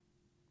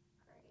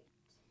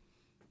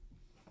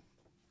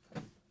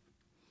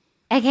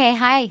Okay,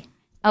 hi.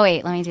 Oh,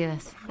 wait, let me do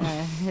this.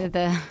 There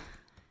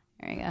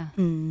we go.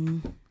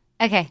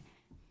 Okay,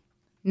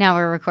 now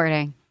we're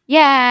recording.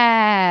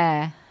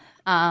 Yeah.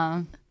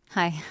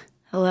 Hi.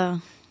 Hello.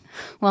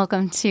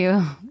 Welcome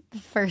to the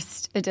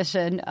first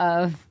edition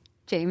of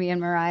Jamie and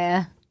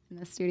Mariah in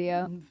the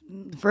studio.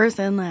 First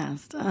and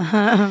last.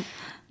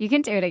 You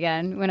can do it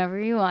again whenever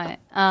you want.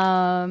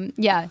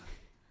 Yeah.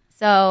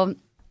 So,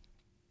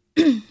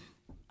 anyway,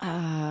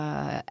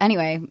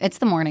 it's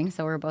the morning,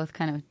 so we're both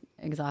kind of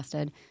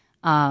exhausted.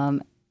 Yeah,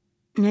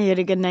 you had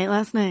a good night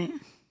last night.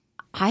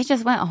 I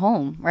just went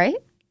home, right?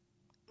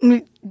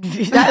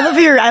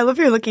 I love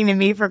you're looking to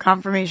me for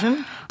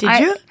confirmation. Did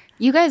you?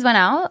 You guys went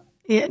out?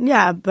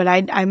 Yeah, but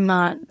I'm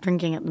not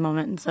drinking at the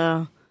moment,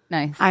 so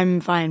Nice.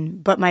 I'm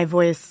fine. But my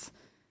voice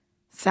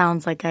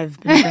sounds like I've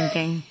been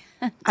drinking.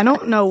 I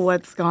don't know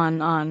what's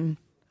gone on.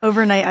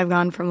 Overnight, I've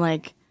gone from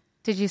like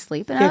Did you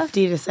sleep enough?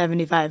 50 to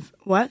 75.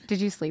 What?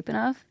 Did you sleep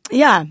enough?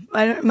 Yeah,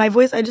 my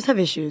voice, I just have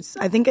issues.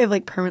 I think I've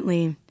like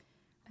permanently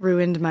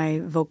ruined my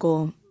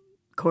vocal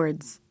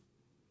cords.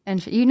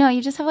 And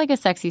you just have like a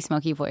sexy,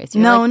 smoky voice.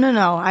 No.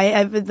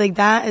 I've like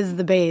that is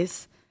the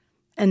base,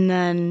 and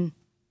then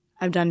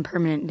I've done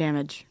permanent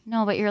damage.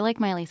 No, but you're like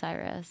Miley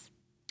Cyrus.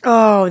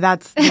 Oh,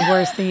 that's the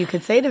worst thing you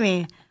could say to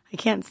me. I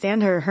can't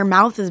stand her. Her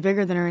mouth is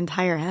bigger than her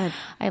entire head.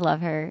 I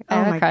love her. I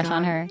have a crush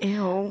on her.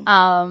 Ew.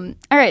 All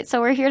right,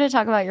 so we're here to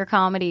talk about your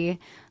comedy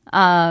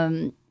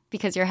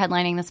because you're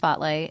headlining the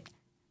Spotlight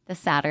this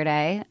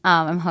Saturday.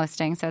 I'm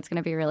hosting, so it's going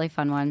to be a really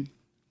fun one.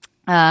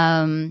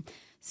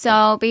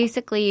 So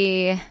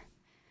basically,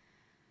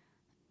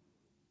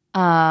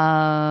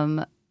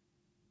 I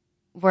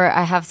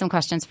have some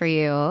questions for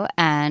you,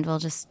 and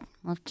we'll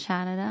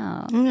chat it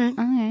out. Okay.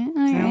 All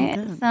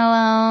right.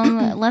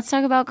 So let's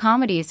talk about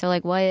comedy. So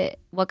like,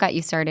 what got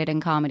you started in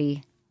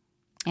comedy?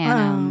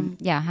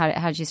 And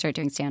how did you start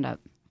doing stand up?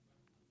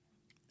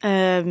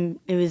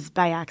 It was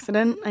by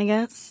accident, I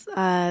guess.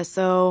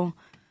 So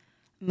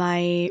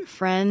my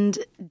friend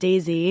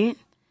Daisy,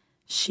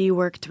 she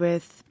worked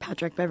with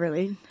Patrick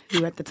Beverly,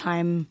 who at the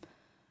time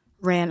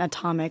ran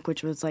Atomic,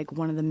 which was like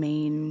one of the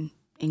main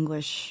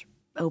English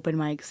open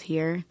mics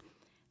here.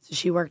 So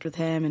she worked with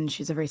him, and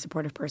she's a very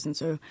supportive person.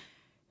 So, of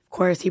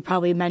course, he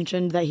probably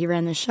mentioned that he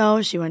ran the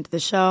show. She went to the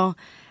show,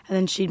 and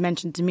then she'd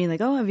mentioned to me, like,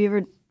 oh, have you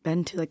ever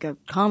been to, like, a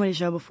comedy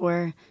show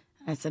before? And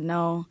I said,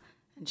 no.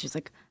 And she's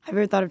like, have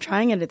you ever thought of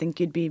trying it? I think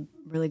you'd be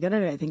really good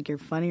at it. I think you're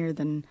funnier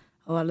than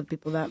a lot of the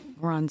people that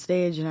were on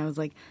stage. And I was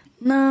like,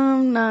 no,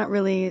 I'm not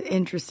really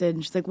interested.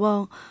 And she's like,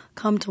 well,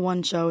 come to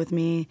one show with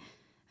me,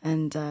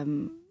 and,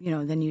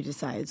 then you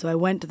decide. So I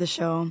went to the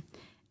show,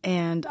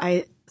 and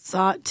I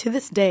saw, to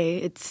this day,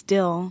 it's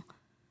still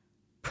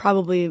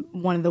probably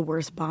one of the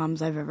worst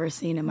bombs I've ever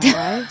seen in my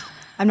life.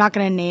 I'm not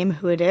going to name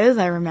who it is.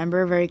 I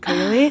remember very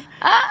clearly.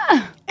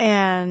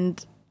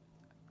 And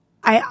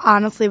I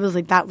honestly was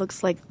like, that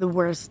looks like the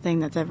worst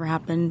thing that's ever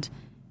happened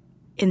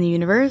in the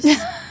universe. And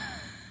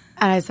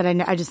I said,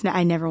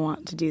 I never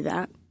want to do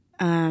that.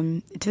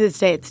 To this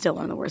day, it's still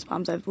one of the worst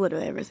bombs I've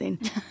literally ever seen.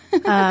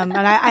 And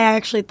I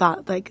actually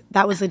thought like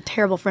that was a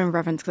terrible frame of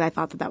reference because I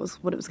thought that was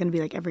what it was going to be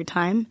like every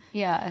time.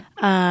 Yeah.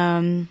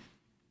 And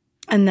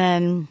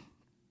then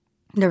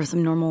there were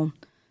some normal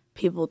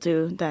people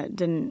too that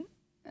didn't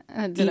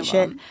eat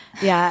shit.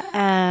 Yeah.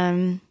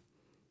 And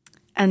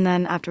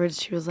then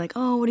afterwards she was like,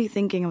 oh, what are you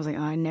thinking? I was like,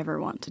 oh, I never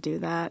want to do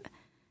that.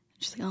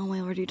 She's like, oh, I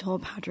already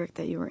told Patrick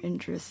that you were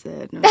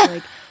interested. And I was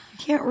like, you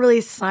can't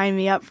really sign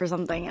me up for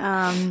something.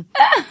 And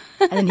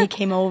then he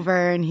came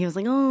over and he was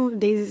like, oh,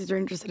 Daisy's are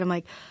interested. I'm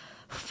like,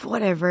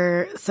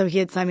 whatever. So he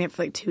had signed me up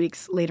for like 2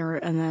 weeks later.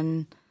 And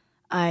then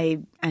I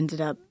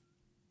ended up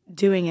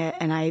doing it.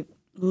 And I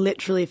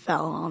literally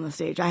fell on the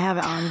stage. I have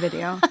it on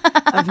video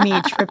of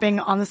me tripping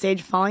on the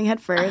stage, falling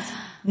head first.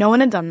 No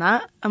one had done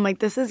that. I'm like,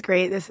 this is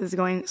great. This is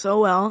going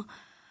so well.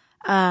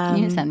 Can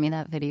you send me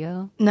that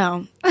video?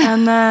 No.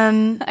 And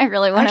then I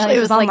really want to. Actually, it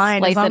was just,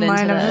 online. Like, it was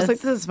online. I was just like,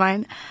 this is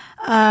fine.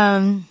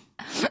 And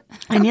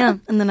yeah,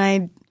 and then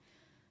I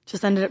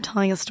just ended up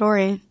telling a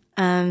story.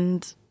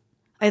 And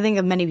I think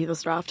many people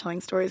start off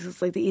telling stories.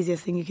 It's like the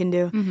easiest thing you can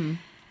do. Mm-hmm.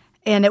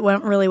 And it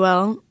went really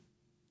well.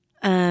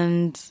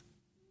 And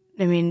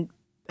I mean,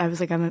 I was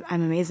like, I'm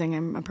amazing.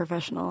 I'm a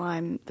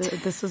professional.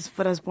 This is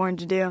what I was born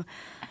to do.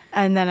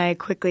 And then I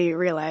quickly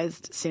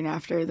realized soon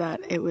after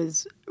that it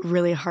was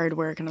really hard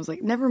work. And I was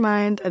like, never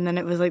mind. And then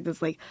it was like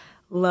this like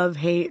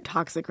love-hate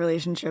toxic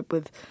relationship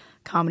with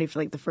comedy for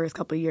like the first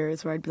couple of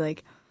years where I'd be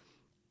like,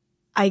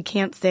 I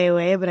can't stay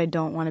away, but I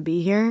don't want to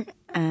be here.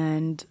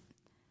 And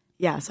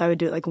yeah, so I would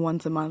do it like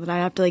once a month. And I'd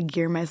have to like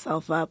gear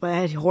myself up. I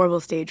had horrible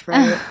stage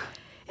fright.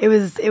 It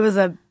was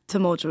a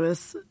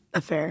tumultuous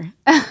affair.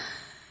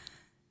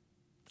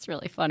 It's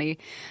really funny.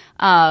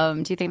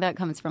 Do you think that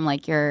comes from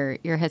like your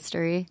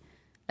history?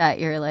 That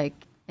you're like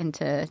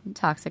into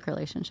toxic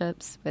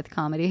relationships with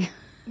comedy?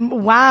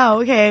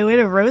 Wow. Okay. Way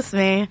to roast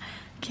me.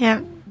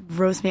 Can't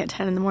roast me at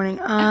 10 in the morning.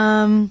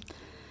 Well,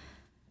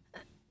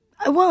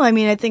 I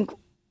mean, I think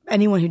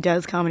anyone who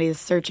does comedy is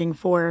searching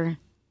for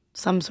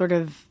some sort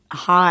of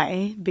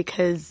high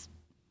because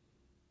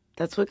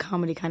that's what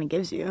comedy kind of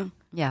gives you.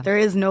 Yeah. There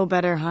is no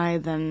better high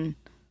than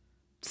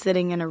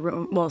standing in a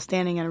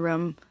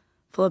room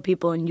full of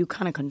people and you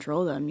kind of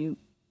control them. You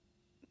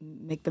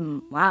make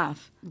them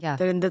laugh. Yeah.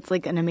 That's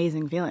like an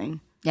amazing feeling.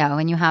 Yeah,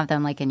 when you have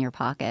them like in your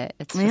pocket,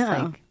 it's just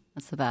like,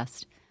 that's the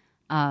best.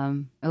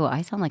 Oh,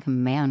 I sound like a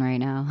man right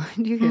now.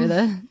 Do you hear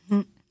this?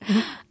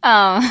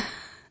 Yeah,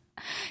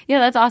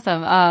 that's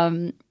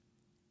awesome.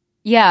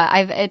 Yeah,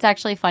 it's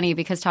actually funny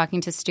because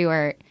talking to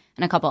Stuart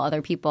and a couple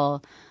other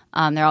people,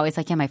 they're always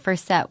like, yeah, my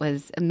first set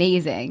was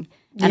amazing.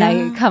 And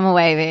I come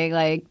away being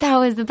like, that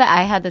was the best.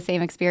 I had the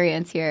same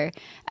experience here.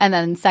 And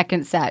then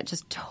second set,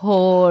 just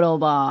total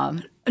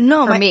bomb.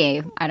 No, for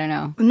me, I don't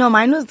know. No,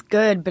 mine was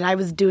good, but I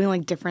was doing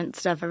like different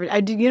stuff.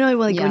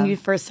 When you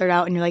first start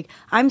out and you're like,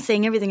 I'm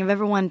saying everything I've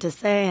ever wanted to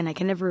say and I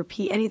can never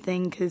repeat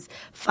anything because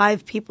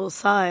 5 people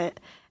saw it.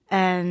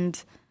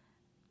 And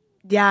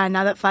yeah,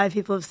 now that 5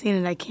 people have seen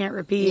it, I can't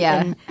repeat.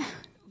 Yeah. And,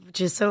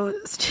 which is so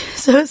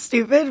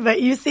stupid,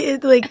 but you see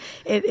it like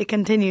it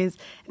continues.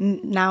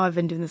 Now I've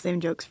been doing the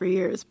same jokes for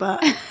years, but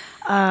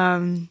I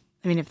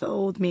mean, if the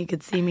old me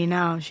could see me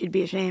now, she'd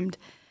be ashamed.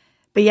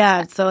 But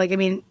yeah, so like I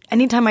mean,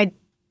 anytime I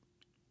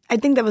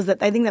think that was the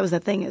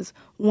thing is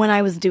when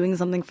I was doing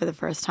something for the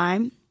first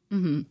time,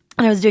 and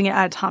I was doing it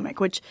at Atomic,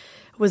 which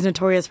was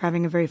notorious for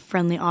having a very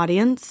friendly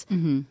audience.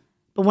 Mm-hmm.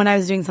 But when I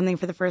was doing something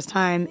for the first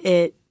time,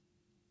 it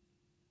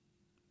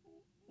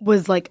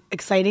was like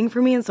exciting for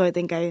me, and so I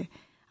think I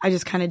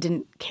just kind of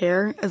didn't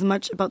care as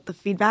much about the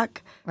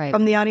feedback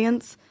from the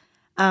audience,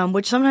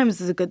 which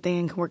sometimes is a good thing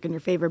and can work in your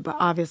favor, but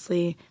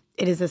obviously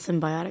it is a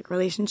symbiotic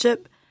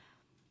relationship.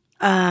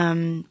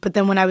 But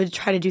then when I would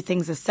try to do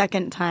things a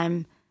second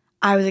time,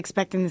 I was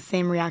expecting the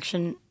same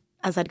reaction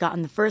as I'd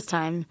gotten the first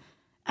time,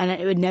 and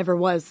it never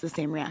was the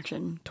same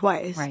reaction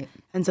twice. Right.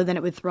 And so then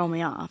it would throw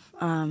me off.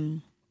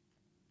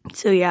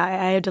 So yeah,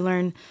 I had to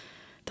learn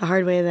the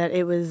hard way that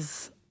it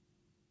was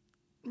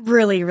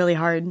really, really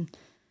hard.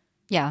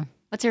 Yeah.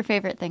 What's your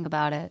favorite thing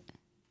about it?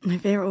 My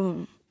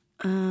favorite,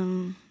 I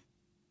don't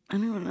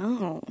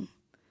know.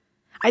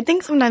 I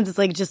think sometimes it's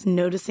like just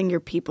noticing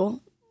your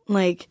people,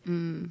 like,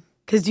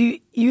 because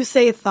you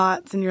say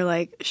thoughts and you're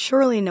like,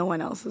 surely no one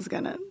else is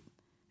gonna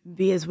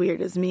be as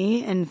weird as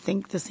me and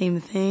think the same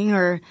thing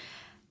or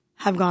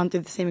have gone through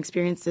the same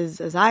experiences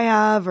as I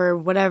have or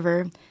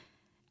whatever.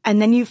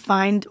 And then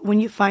when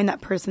you find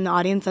that person in the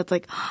audience that's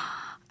like,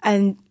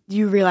 and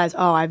you realize,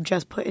 oh, I've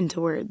just put into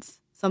words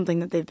something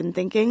that they've been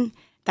thinking.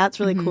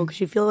 That's really cool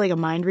because you feel like a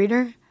mind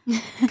reader,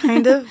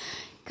 kind of.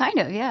 Kind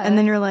of, yeah. And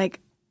then you're like,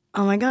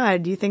 oh my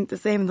God, do you think the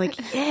same? And like,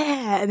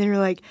 yeah. And then you're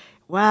like,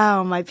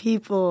 wow, my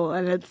people.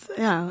 And I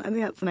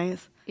think that's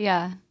nice.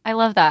 Yeah, I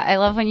love that. I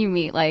love when you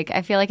meet, like,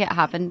 I feel like it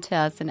happened to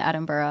us in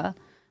Edinburgh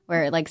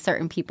where, like,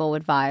 certain people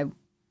would vibe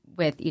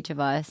with each of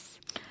us.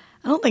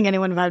 I don't think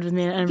anyone vibed with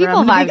me in Edinburgh.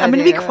 People I'm going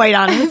to be quite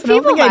honest. I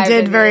don't think I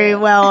did very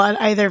well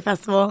at either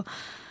festival.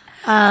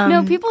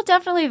 No, people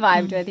definitely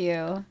vibed with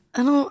you.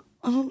 I don't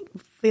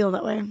feel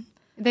that way.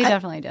 They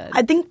definitely did.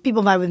 I think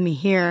people vibe with me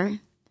here.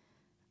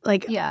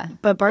 Like, yeah.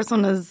 But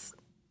Barcelona's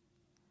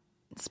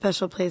a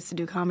special place to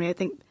do comedy. I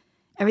think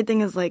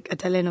everything is like a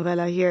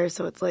telenovela here,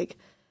 so it's like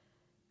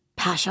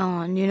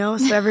passion, you know?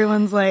 So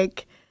everyone's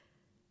like,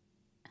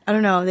 I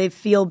don't know, they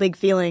feel big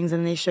feelings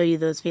and they show you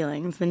those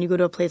feelings. Then you go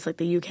to a place like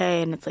the UK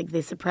and it's like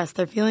they suppress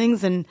their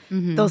feelings and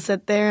they'll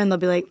sit there and they'll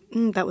be like,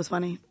 that was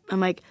funny. I'm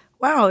like,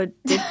 wow,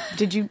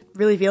 did you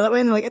really feel that way?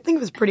 And they're like, I think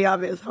it was pretty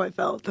obvious how I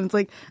felt. And it's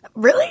like,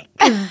 really?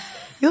 'Cause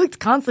you looked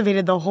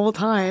constipated the whole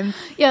time.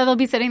 Yeah, they'll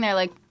be sitting there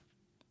like,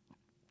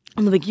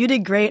 and they're like, you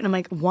did great. And I'm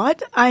like,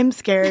 what? I'm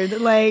scared,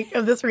 like,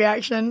 of this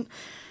reaction.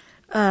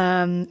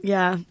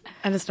 Yeah,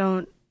 I just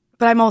don't.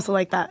 But I'm also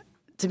like that,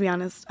 to be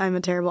honest. I'm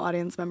a terrible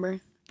audience member.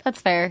 That's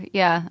fair.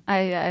 Yeah,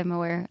 I'm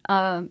aware.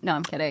 No,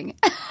 I'm kidding.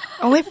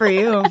 Only for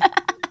you.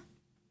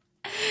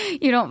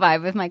 You don't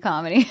vibe with my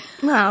comedy.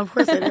 No, of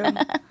course I do.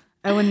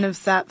 I wouldn't have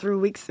sat through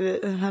weeks of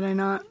it had I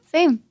not.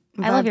 Same.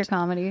 vibed. I love your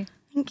comedy.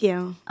 Thank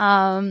you.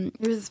 Yours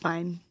is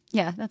fine.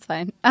 Yeah, that's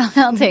fine.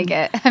 I'll take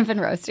it. I've been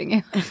roasting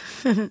you.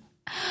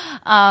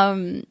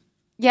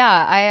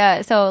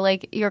 Yeah, so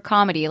like your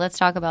comedy, let's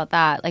talk about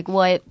that. Like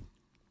what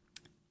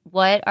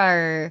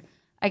are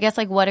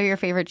your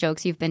favorite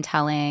jokes you've been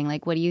telling?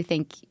 Like what do you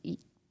think,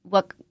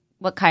 what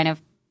kind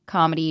of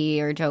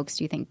comedy or jokes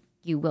do you think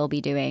you will be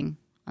doing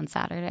on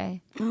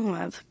Saturday? Oh,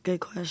 that's a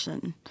good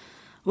question.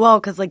 Well,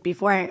 because like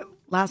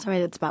last time I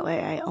did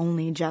Spotlight, I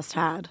only just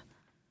had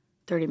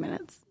 30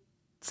 minutes.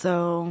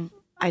 So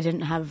I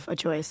didn't have a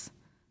choice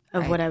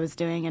of what I was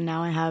doing. And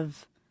now I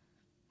have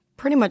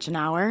pretty much an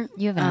hour.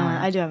 You have an hour.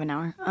 I do have an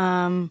hour.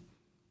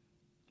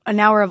 An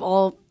hour of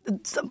all.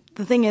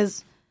 The thing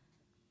is,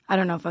 I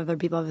don't know if other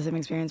people have the same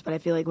experience, but I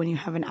feel like when you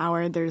have an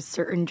hour, there's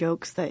certain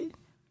jokes that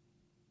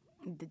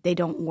they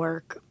don't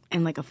work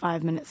in like a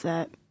 5-minute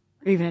set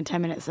or even a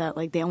 10-minute set.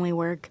 Like they only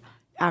work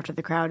after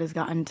the crowd has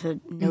gotten to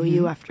know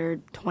you after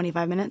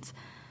 25 minutes.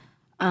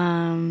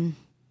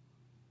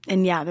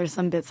 And yeah, there's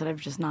some bits that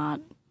I've just not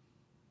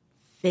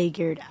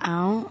figured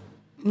out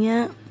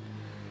yet.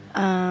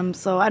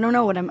 So I don't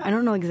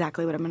know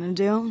exactly what I'm going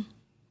to do.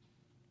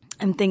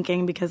 I'm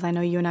thinking, because I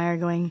know you and I are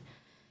going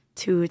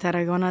to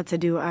Tarragona to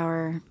do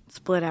our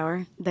split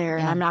hour there,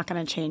 and I'm not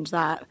going to change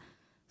that.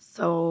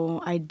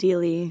 So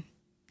ideally,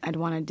 I'd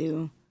want to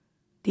do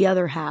the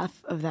other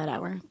half of that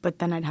hour, but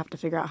then I'd have to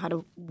figure out how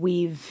to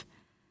weave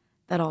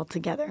that all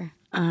together.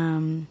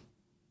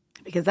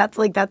 Because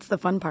that's the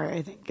fun part,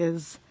 I think,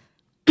 is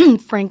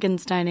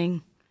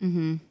Frankensteining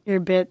your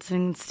bits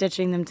and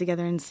stitching them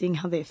together and seeing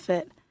how they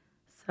fit.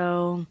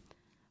 So,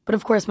 but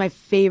of course, my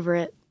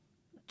favorite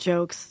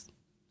jokes.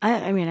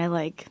 I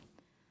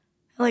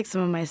like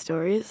some of my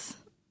stories.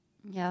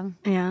 Yeah.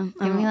 Yeah.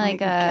 Give me I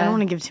don't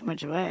want to give too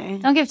much away.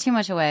 Don't give too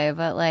much away,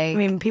 but like. I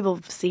mean, people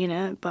have seen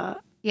it, but.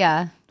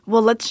 Yeah.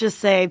 Well, let's just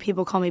say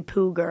people call me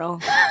Pooh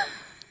Girl.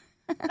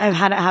 I've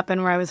had it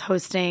happen where I was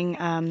hosting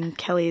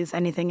Kelly's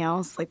Anything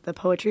Else, like the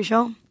poetry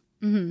show.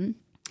 Mm-hmm.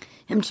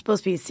 I'm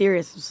supposed to be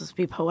serious. I'm supposed to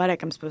be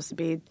poetic. I'm supposed to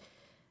be,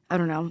 I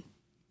don't know,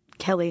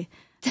 Kelly.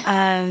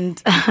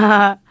 And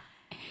I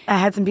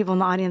had some people in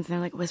the audience, and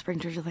they're like whispering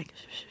to her, like,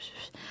 shh, shh,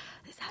 shh.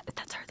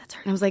 That's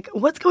her. And I was like,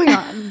 what's going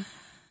on?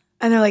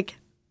 And they're like,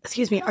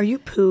 excuse me, are you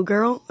Pooh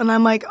Girl? And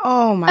I'm like,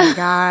 oh my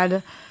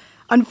God.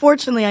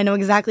 Unfortunately, I know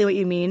exactly what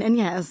you mean. And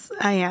yes,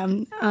 I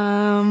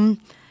am.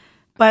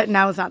 But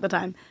now is not the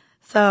time.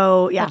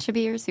 So, yeah. That should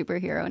be your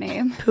superhero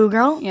name. Pooh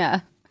Girl?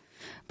 Yeah.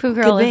 Pooh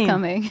Girl is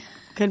coming.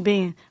 Could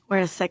be. Wear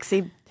a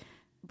sexy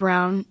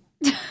brown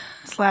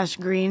 /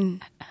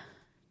 green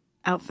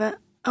outfit.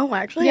 Oh,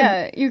 actually.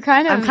 Yeah,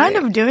 I'm kind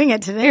of doing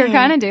it today. You're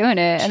kind of doing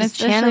it. She's and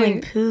especially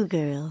channeling Pooh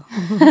Girl.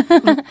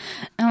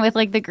 And with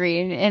like the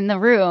green in the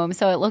room.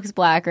 So it looks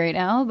black right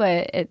now,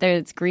 but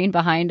there's green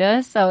behind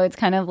us. So it's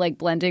kind of like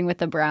blending with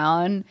the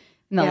brown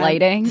and the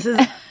lighting. This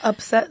is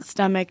upset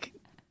stomach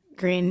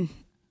green.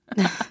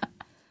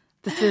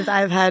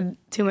 I've had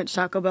too much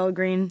Taco Bell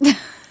green.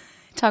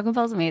 Taco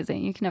Bell's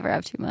amazing. You can never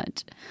have too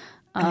much.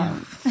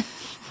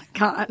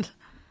 God.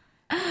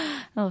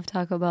 I love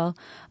Taco Bell.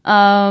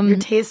 Your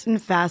taste in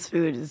fast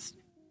food is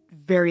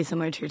very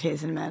similar to your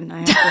taste in men, I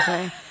have to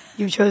say.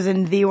 You've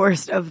chosen the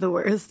worst of the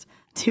worst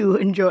to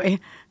enjoy.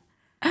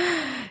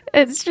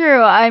 It's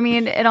true. I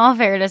mean, in all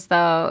fairness,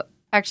 though,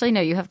 actually,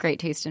 no, you have great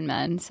taste in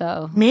men.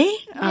 So Me?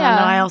 Yeah. No,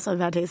 I also have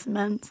bad taste in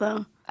men,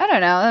 so. I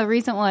don't know. The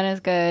recent one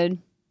is good.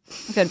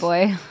 Good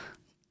boy.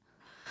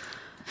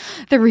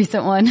 The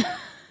recent one.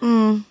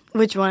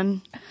 Which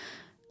one?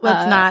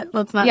 Let's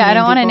not. Yeah, I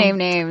don't want to people. name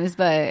names,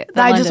 but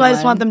I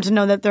just want them to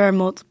know that there are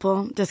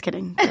multiple. Just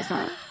kidding.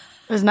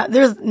 There's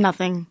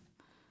nothing.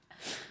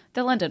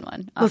 The London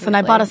one. Obviously. Listen,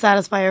 I bought a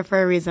Satisfier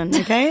for a reason.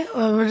 Okay,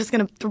 well, we're just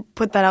gonna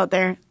put that out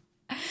there.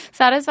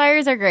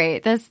 Satisfiers are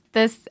great. This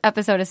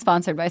episode is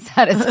sponsored by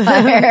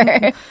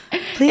Satisfier.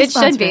 Please, it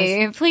should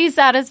be. Please,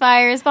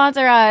 Satisfier,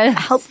 sponsor us.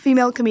 Help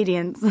female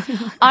comedians.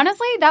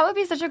 Honestly, that would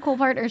be such a cool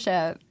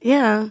partnership.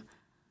 Yeah.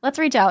 Let's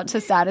reach out to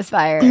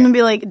Satisfier. I'm gonna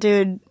be like,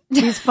 dude,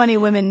 these funny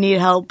women need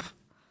help.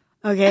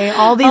 Okay,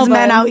 all these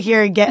men out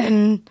here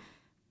getting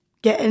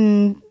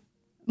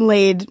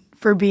laid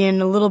for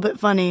being a little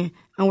bit funny,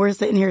 and we're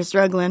sitting here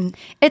struggling.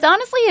 It's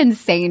honestly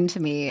insane to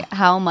me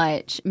how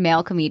much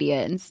male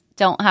comedians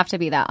don't have to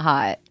be that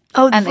hot.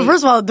 Oh,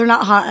 first of all, they're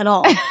not hot at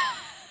all.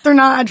 They're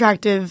not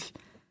attractive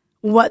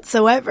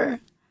whatsoever.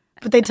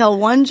 But they tell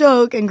one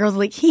joke, and girls are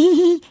like,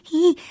 hee,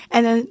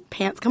 and then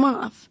pants come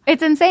off.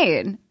 It's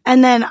insane.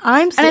 And then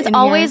I'm sitting And it's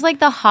always like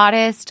the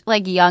hottest,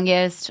 like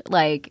youngest,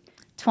 like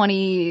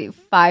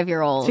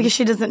 25-year-old. because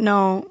she doesn't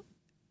know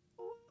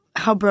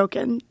how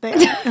broken they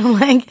are.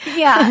 Like,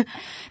 yeah.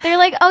 They're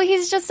like, oh,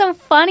 he's just so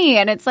funny.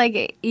 And it's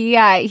like,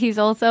 yeah, he's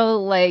also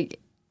like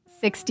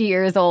 60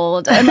 years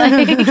old and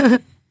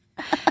like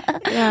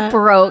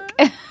broke.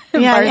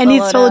 Yeah, and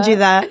he's told you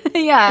that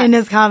in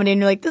his comedy,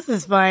 and you're like, this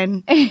is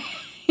fine.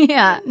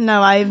 Yeah.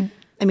 No, I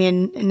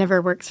mean, it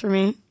never works for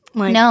me.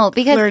 Like, no,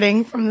 because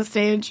flirting from the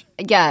stage.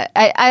 Yeah,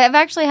 I've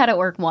actually had it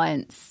work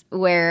once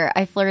where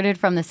I flirted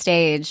from the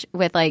stage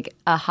with like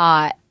a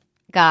hot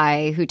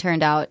guy who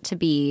turned out to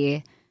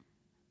be,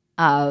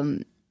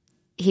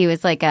 he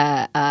was like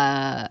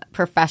a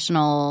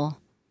professional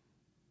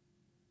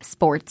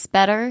sports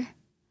bettor,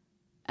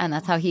 and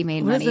that's how he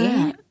made What money. is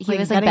that? He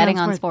was like betting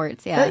on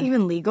sports. Yeah, Is that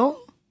even legal?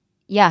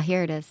 Yeah,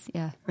 here it is.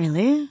 Yeah.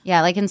 Really?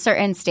 Yeah, like in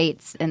certain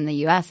states in the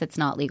U.S. it's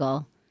not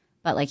legal,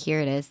 but like here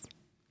it is.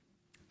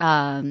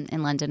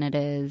 In London it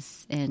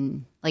is.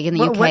 In the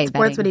UK, what sports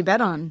betting. would he bet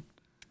on?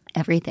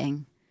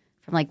 Everything.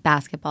 From like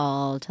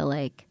basketball to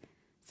like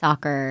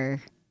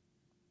soccer,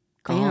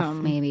 golf,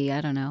 maybe.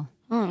 I don't know.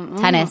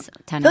 Tennis.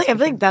 I feel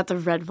like that's a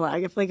red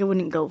flag. I feel like I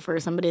wouldn't go for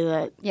somebody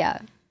that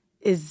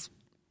is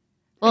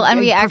well, and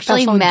we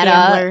actually met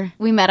gambler. up.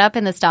 We met up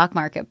in the stock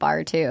market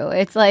bar too.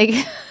 It's like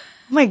oh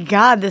my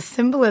God, the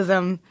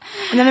symbolism.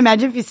 And then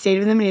imagine if you stayed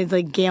with him and he'd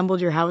like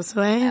gambled your house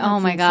away.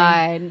 That's insane.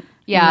 God.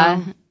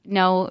 Yeah.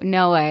 No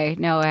way.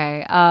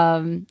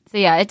 So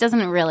yeah, it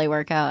doesn't really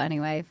work out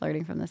anyway,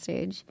 flirting from the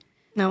stage.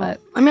 No. But,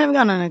 I mean, I've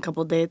gone on a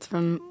couple dates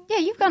from... Yeah,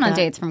 you've gone on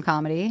dates from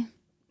comedy.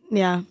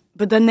 Yeah.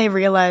 But then they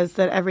realize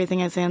that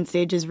everything I say on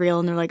stage is real,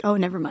 and they're like, "Oh,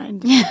 never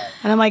mind." And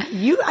I'm like,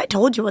 I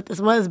told you what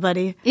this was,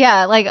 buddy."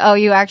 Yeah, like, oh,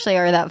 you actually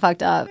are that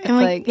fucked up. I'm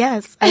like,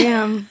 yes, I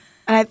am.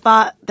 And I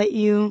thought that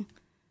you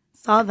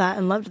saw that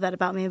and loved that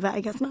about me, but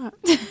I guess not.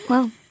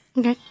 Well,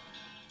 okay.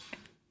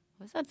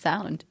 What's that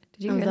sound?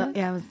 Did you hear that?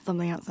 Yeah, it was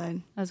something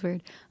outside. That was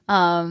weird.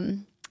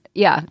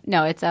 Yeah,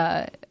 no, it's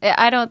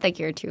I don't think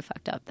you're too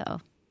fucked up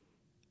though.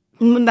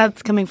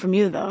 That's coming from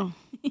you, though.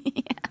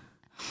 Yeah.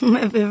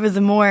 If it was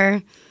a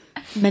more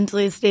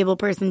mentally stable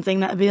person saying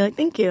that, I'd be like,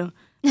 "Thank you."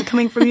 But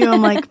coming from you,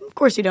 I'm like, "Of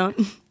course you don't."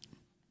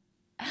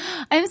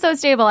 I'm so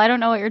stable. I don't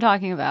know what you're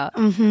talking about.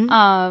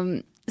 Mm-hmm.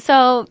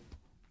 So,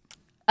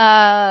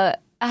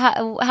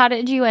 how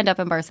did you end up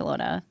in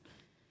Barcelona?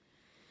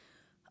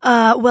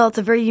 Well, it's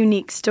a very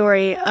unique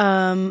story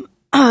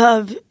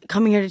of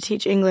coming here to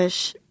teach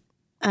English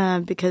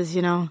because,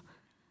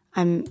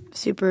 I'm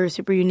super,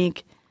 super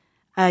unique.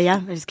 I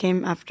just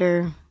came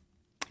after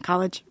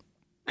college,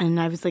 and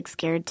I was,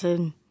 scared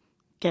to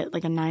get, a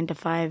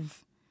 9-to-5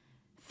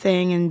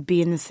 thing and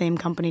be in the same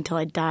company till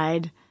I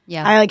died.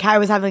 Yeah. I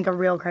was having, a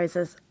real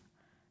crisis.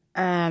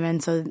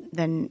 And so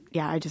then,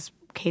 I just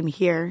came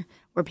here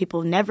where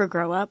people never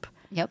grow up.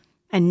 Yep.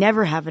 And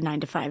never have a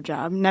 9-to-5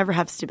 job, never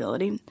have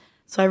stability.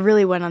 So I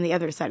really went on the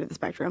other side of the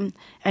spectrum.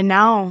 And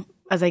now,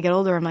 as I get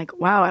older, I'm like,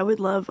 wow, I would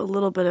love just a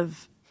little bit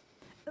of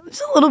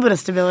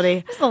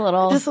stability. Just a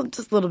little. Just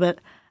a little bit.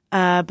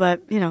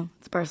 But,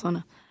 it's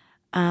Barcelona.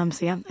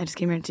 So, I just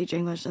came here to teach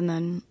English. And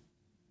then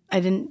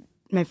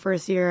my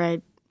first year,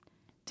 I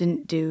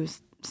didn't do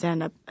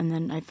stand-up. And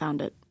then I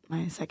found it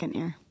my second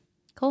year.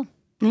 Cool.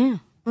 Yeah, it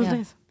was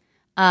nice.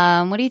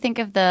 What do you think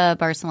of the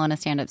Barcelona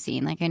stand-up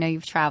scene? I know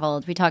you've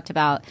traveled. We talked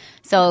about,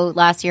 so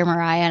last year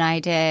Mariah and I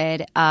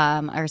did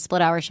our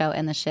split-hour show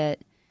in the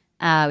shit.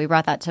 We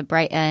brought that to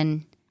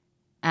Brighton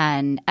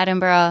and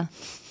Edinburgh.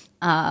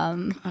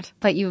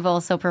 But you've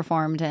also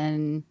performed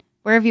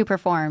where have you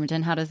performed,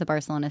 and how does the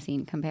Barcelona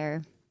scene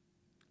compare?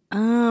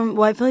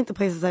 Well, I feel like the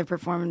places I've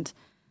performed,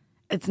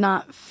 it's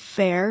not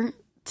fair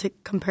to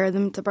compare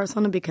them to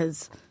Barcelona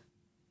because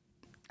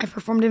I've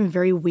performed in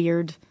very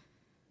weird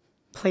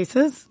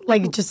places,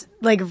 random.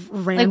 Like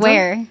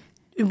where?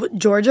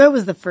 Georgia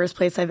was the first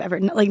place I've ever,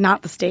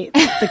 not the state,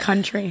 the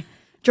country.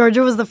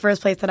 Georgia was the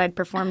first place that I'd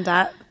performed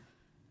at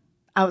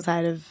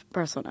outside of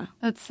Barcelona.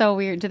 That's so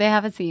weird. Do they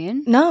have a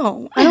scene?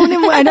 No, I don't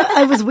even.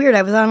 I was weird.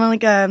 I was on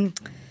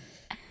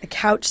a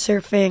couch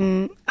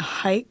surfing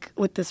hike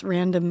with this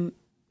random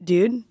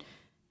dude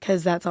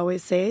because that's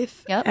always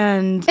safe. Yep.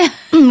 And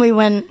we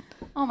went.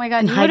 Oh my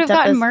God, you would have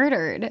gotten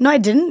murdered. No, I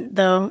didn't,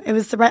 though. It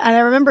was surprising. And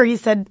I remember he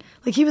said,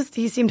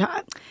 he seemed,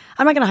 I'm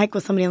not going to hike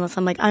with somebody unless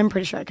I'm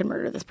pretty sure I could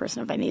murder this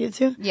person if I needed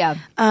to. Yeah.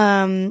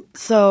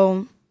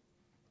 So,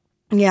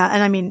 yeah,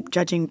 and I mean,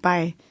 judging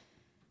by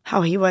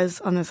how he was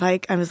on this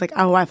hike, I was like,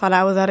 oh, I thought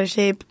I was out of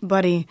shape.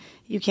 Buddy,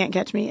 you can't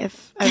catch me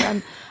if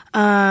I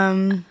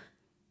run.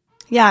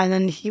 Yeah, and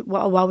then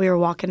while we were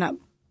walking up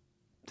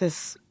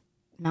this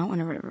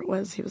mountain or whatever it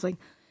was, he was like,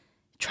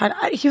 trying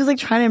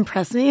to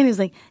impress me, and he was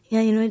like,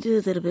 "Yeah, I do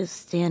a little bit of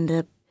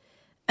stand-up,"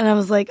 and I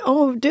was like,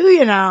 "Oh, do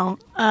you now?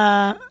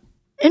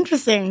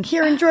 Interesting.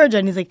 Here in Georgia."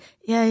 And he's like,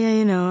 "Yeah,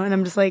 and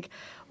I'm just like,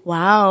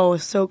 "Wow,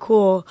 so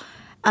cool."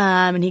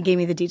 And he gave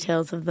me the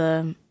details of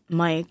the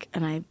mic,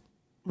 and I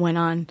went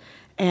on,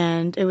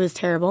 and it was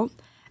terrible.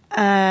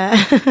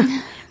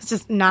 It's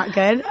just not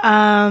good.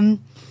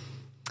 And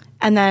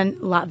then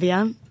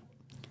Latvia.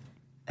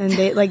 And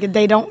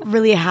they don't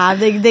really have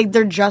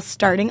they're just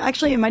starting.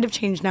 Actually, it might have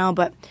changed now,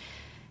 but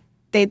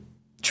they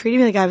treated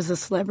me like I was a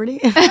celebrity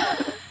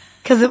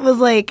because it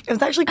was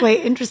actually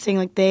quite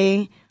interesting.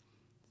 They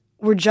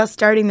were just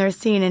starting their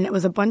scene, and it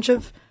was a bunch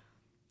of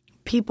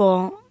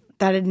people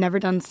that had never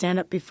done stand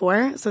up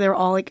before. So they were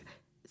all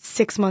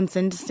 6 months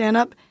into stand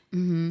up,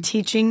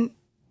 teaching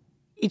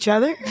each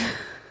other.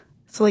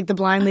 So the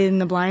blind leading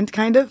the blind,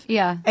 kind of.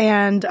 Yeah.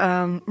 And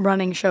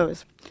running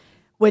shows.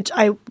 Which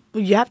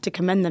you have to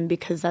commend them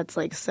because that's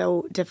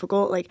so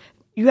difficult.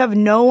 You have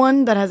no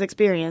one that has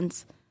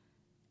experience,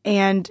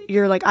 and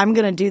you're like, I'm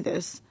gonna do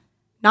this,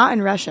 not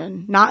in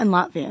Russian, not in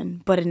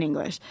Latvian, but in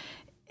English,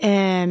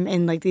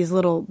 in these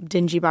little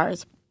dingy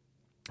bars.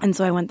 And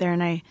so I went there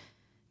and I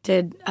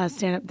did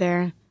stand up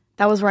there.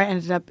 That was where I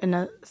ended up in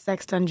a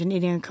sex dungeon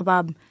eating a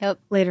kebab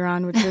later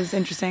on, which was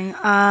interesting.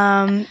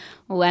 When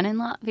in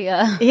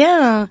Latvia?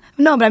 Yeah,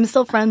 no, but I'm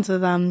still friends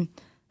with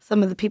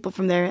some of the people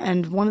from there,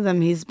 and one of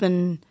them, he's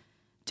been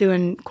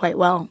doing quite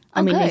well.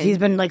 He's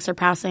been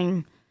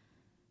surpassing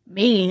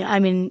me.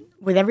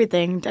 With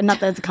everything, and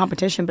not that it's a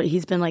competition, but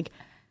he's been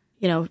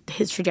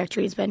his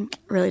trajectory's been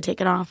really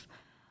taken off.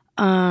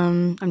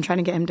 I'm trying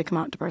to get him to come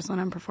out to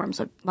Barcelona and perform.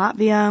 So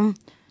Latvia,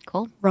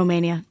 cool,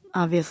 Romania,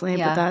 obviously,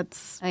 yeah. But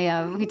that's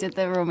we did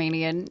the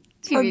Romanian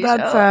TV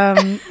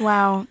show.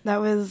 Wow, that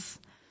was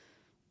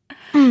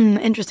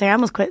interesting. I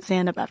almost quit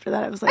stand up after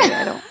that. I was like,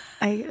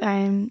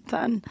 I'm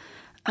done.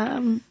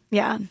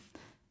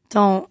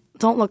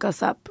 Don't look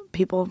us up,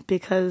 people,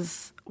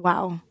 because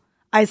wow,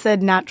 I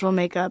said natural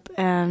makeup,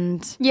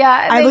 and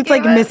yeah, I looked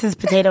like Mrs.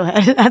 Potato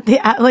Head at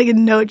the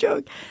no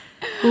joke.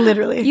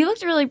 Literally. You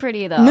looked really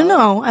pretty, though.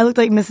 No. I looked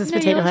like Mrs. No,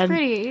 Potato you looked Head.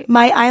 pretty.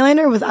 My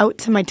eyeliner was out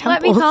to my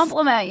temples. Let me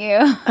compliment you.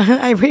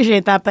 I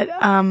appreciate that, but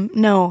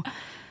no.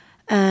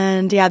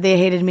 And yeah, they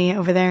hated me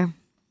over there.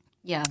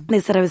 Yeah. They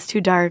said I was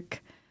too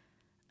dark.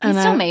 You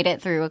still made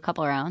it through a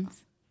couple rounds.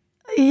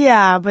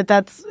 Yeah, but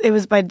it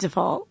was by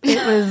default.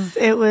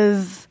 It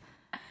was.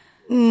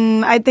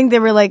 I think they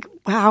were like,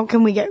 how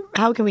can we get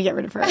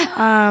rid of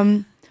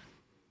her?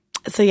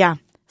 So yeah,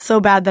 so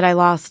bad that I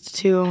lost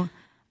to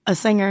a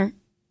singer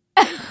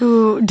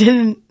who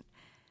didn't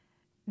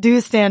do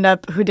stand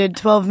up, who did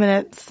 12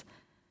 minutes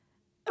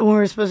when we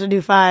were supposed to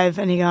do 5,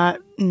 and he got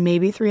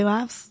maybe 3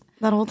 laughs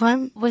that whole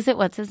time. Was it,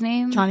 what's his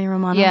name? Johnny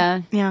Romano.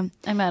 Yeah. Yeah.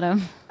 I met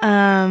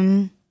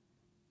him.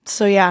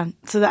 So yeah,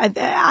 so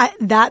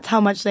that's how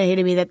much they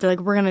hated me, that they're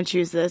like, we're gonna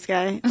choose this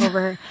guy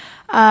over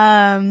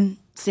her.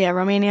 So yeah,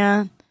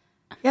 Romania.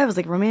 Yeah, it was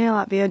like Romania,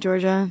 Latvia,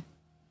 Georgia,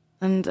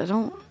 and I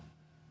don't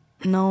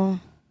know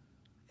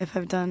if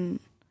I've done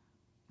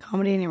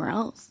comedy anywhere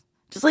else.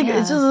 Just like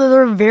it's just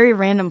they're very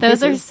random places.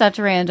 Those are such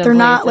random. They're places.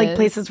 not like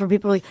places where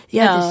people are like,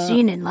 the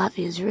scene in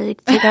Latvia is really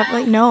take up.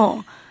 Like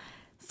no,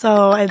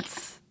 so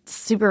it's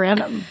super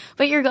random.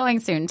 But you're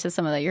going soon to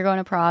some of that. You're going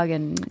to Prague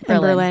and Berlin.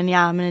 In Berlin,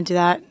 yeah, I'm gonna do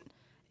that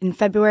in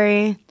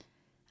February.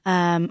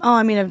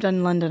 I've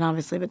done London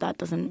obviously, but that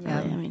doesn't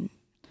really.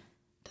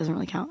 Doesn't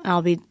really count.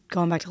 I'll be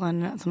going back to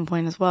London at some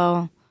point as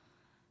well.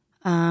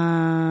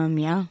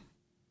 Yeah,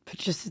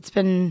 but it's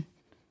been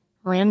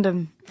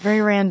random,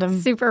 very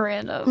random, super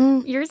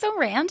random. You're so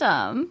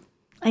random.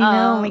 I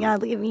know. Oh my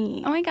god, look at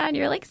me. Oh my god,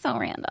 you're like so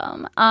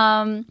random.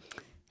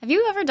 Have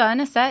you ever done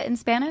a set in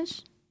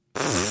Spanish?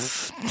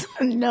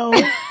 No.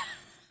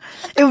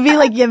 It would be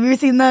like, have you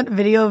seen that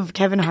video of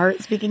Kevin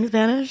Hart speaking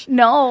Spanish?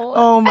 No.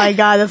 Oh my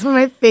god, that's one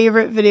of my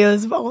favorite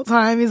videos of all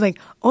time. He's like,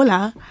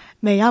 "Hola,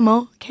 me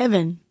llamo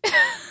Kevin.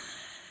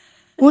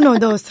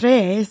 1, 2,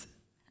 3, 5."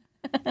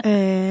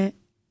 And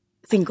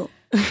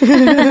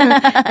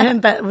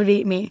that would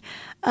be me.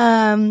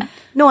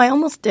 No, I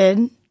almost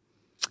did,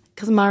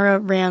 because Mara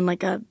ran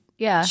like a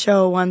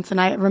show once, and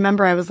I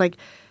remember I was like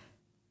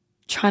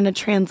trying to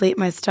translate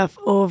my stuff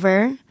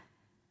over.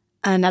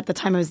 And at the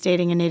time I was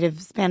dating a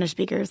native Spanish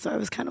speaker, so I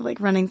was kind of like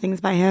running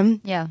things by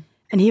him. Yeah.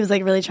 And he was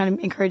like really trying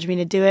to encourage me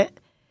to do it.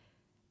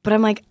 But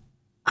I'm like,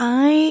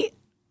 I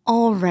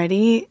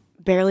already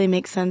barely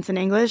make sense in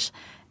English.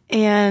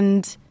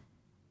 And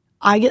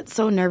I get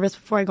so nervous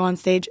before I go on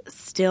stage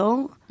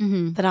still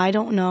that I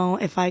don't know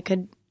if I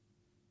could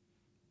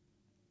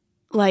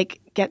like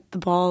get the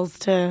balls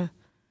to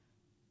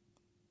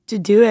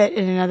do it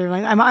in another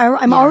language.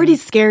 I'm already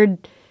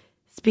scared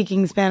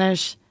speaking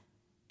Spanish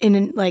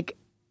in like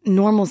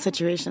normal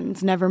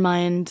situations, never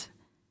mind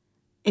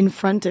in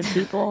front of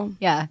people.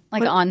 Yeah,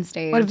 like on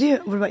stage. What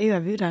about you?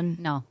 Have you done?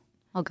 No.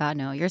 Oh God,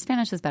 no. Your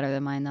Spanish is better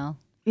than mine, though.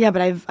 Yeah,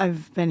 but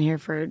I've been here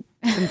for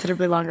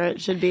considerably longer.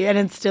 It should be, and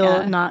it's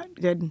still not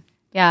good.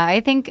 Yeah,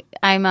 I think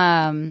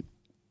I'm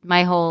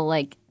my whole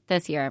like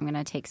this year I'm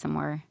gonna take some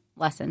more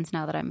lessons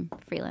now that I'm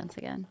freelance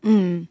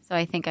again. So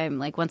I think I'm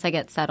like, once I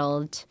get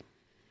settled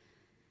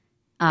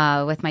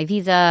with my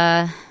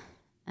visa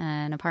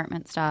and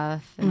apartment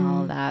stuff and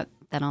all of that,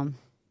 then I'll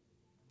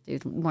do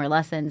more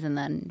lessons, and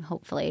then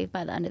hopefully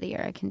by the end of the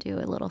year I can do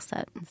a little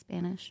set in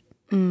Spanish.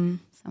 No,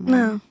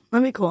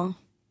 that'd be cool.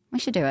 We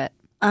should do it.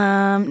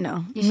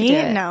 No. You should do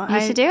it. No.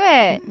 You should do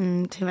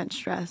it. Too much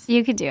stress.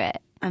 You could do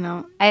it. I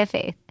know. I have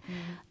faith.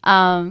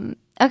 Okay,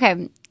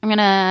 I'm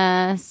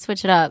gonna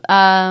switch it up.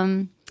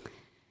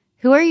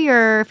 Who are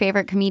your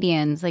favorite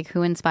comedians? Like,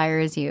 who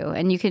inspires you?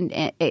 And you can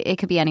it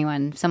could be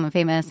anyone, someone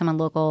famous, someone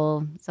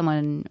local,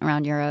 someone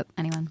around Europe,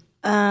 anyone.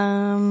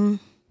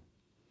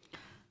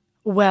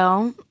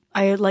 Well,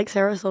 I like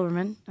Sarah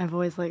Silverman. I've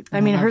always liked.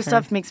 I mean, her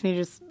stuff makes me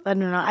just. I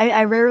don't know.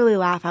 I rarely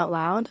laugh out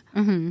loud,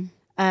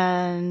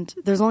 and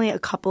there's only a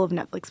couple of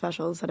Netflix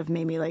specials that have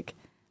made me like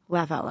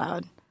laugh out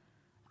loud.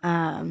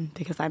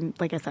 Because I'm,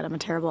 like I said, I'm a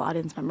terrible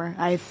audience member.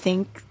 I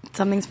think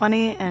something's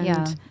funny,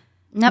 and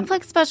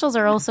Netflix specials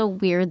are also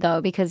weird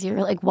though, because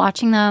you're like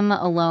watching them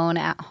alone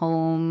at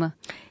home.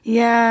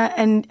 Yeah,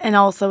 and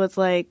also it's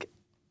like,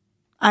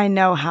 I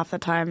know half the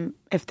time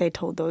if they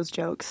told those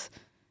jokes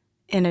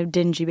in a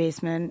dingy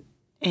basement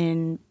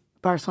in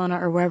Barcelona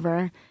or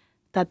wherever,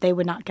 that they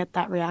would not get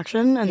that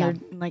reaction. And they're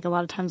like, a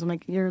lot of times I'm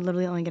like, you're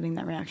literally only getting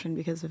that reaction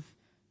because of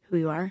who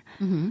you are.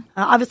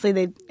 Obviously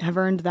they have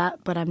earned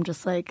that, but I'm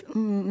just like,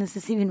 is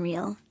this even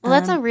real? Well,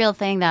 that's a real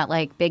thing that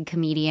like big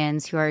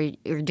comedians who are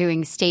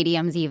doing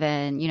stadiums,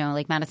 even, you know,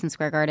 like Madison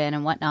Square Garden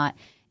and whatnot,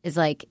 is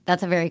like,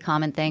 that's a very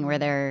common thing where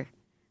their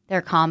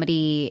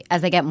comedy,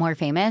 as they get more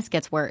famous,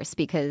 gets worse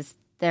because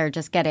they're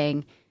just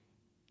getting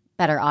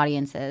better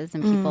audiences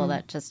and people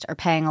that just are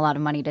paying a lot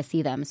of money to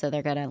see them, so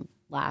they're gonna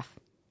laugh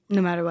no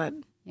matter what.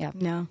 Yeah.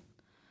 No.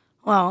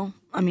 Well,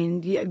 I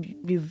mean,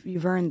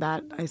 you've earned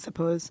that, I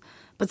suppose,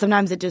 but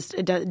sometimes it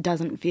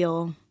doesn't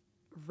feel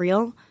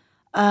real.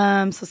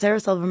 So Sarah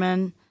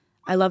Silverman,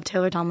 I love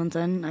Taylor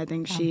Tomlinson. I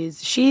think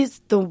she's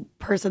the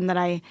person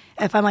that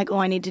if I'm like, oh,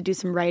 I need to do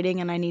some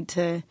writing and I need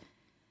to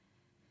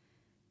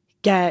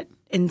get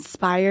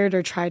inspired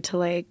or try to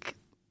like,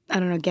 I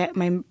don't know, get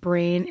my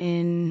brain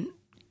in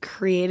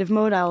creative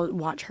mode, I'll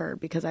watch her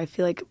because I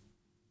feel like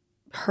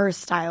her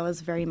style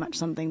is very much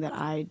something that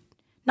I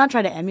not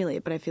try to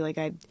emulate, but I feel like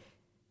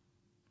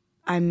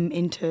I'm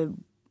into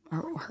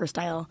her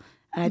style,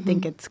 and I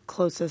think it's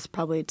closest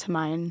probably to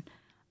mine.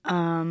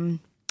 And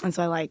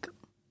so I like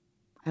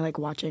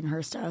watching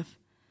her stuff.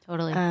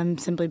 Totally.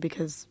 Simply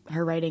because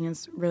her writing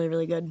is really,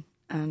 really good,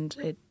 and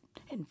it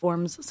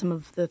informs some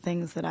of the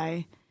things that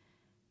I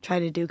try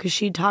to do. Because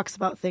she talks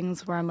about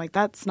things where I'm like,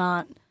 that's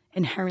not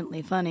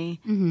inherently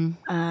funny,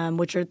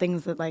 which are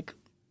things that like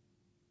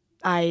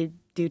I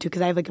do too,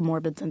 because I have like a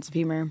morbid sense of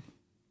humor.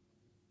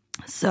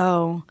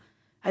 So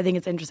I think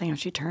it's interesting how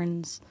she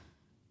turns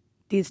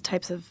these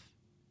types of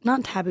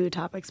not taboo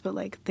topics, but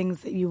like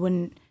things that you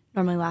wouldn't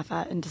normally laugh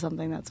at into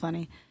something that's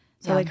funny.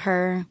 So like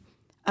her,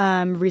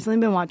 recently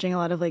been watching a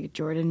lot of like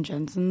Jordan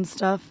Jensen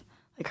stuff.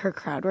 Like her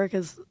crowd work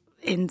is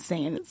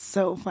insane. It's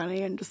so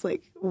funny and just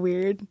like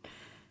weird.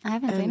 I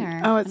haven't seen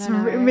her. Oh,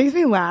 it makes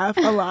me laugh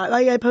a lot.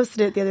 Like I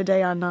posted it the other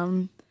day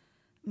on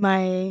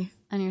my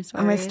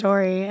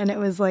story, and it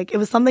was like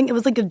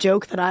a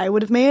joke that I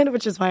would have made,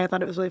 which is why I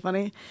thought it was really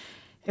funny.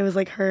 It was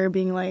like her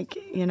being like,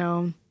 you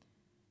know,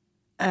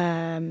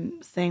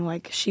 saying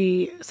like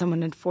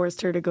someone had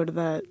forced her to go to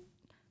the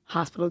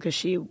hospital because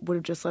she would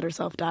have just let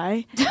herself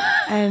die,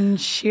 and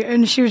she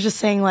was just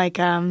saying like,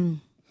 you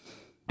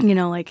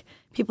know, like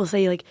people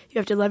say like you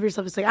have to love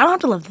yourself. It's like, I don't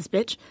have to love this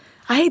bitch.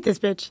 I hate this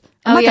bitch.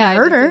 I'm not gonna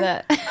hurt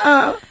her.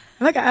 I'm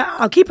like,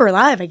 I'll keep her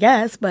alive, I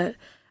guess, but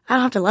I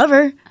don't have to love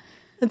her.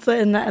 It's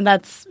and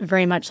that's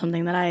very much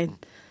something that I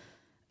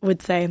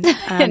would say. So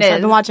I've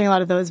been watching a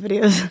lot of those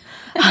videos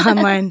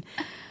online.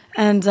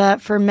 And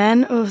for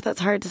men, that's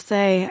hard to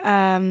say. You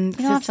don't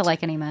have to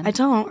like any men. I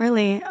don't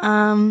really.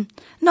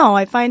 No,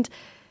 I find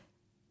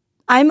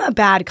I'm a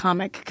bad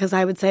comic because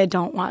I would say I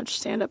don't watch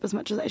stand-up as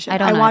much as I should.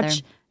 I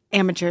watch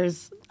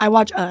amateurs. I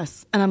watch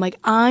us, and I'm like,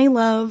 I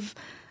love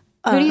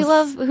us. Who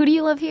do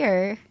you love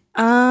here?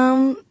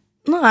 No,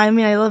 I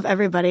mean I love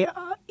everybody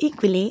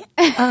equally,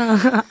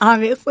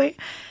 obviously.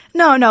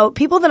 No,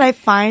 people that I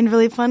find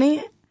really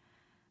funny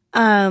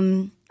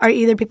are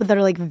either people that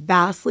are like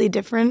vastly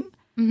different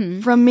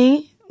from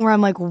me, where I'm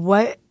like,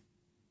 what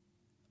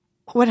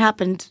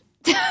happened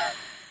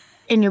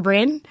in your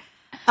brain?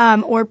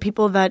 Or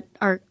people that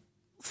are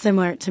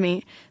similar to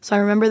me. So I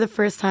remember the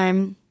first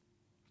time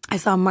I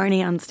saw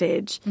Marnie on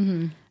stage,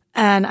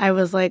 and I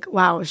was like,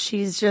 wow,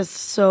 she's just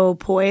so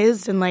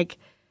poised, and like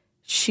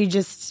she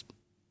just,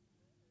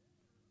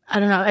 I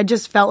don't know, I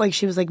just felt like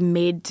she was like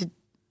made to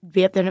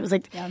be up there. And it was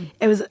like,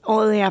 it was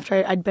only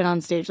after I'd been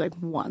on stage like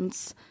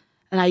once.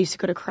 And I used to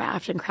go to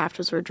Craft, and Craft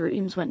was where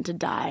dreams went to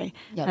die.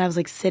 Yep. And I was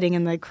like sitting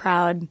in the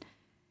crowd,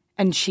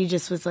 and she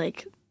just was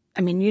like,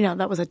 I mean, you know,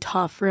 that was a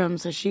tough room.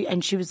 So she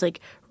was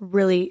like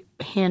really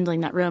handling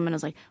that room. And I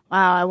was like,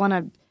 wow, I want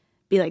to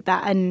be like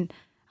that. And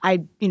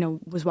I, you know,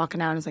 was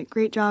walking out and I was like,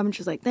 great job. And she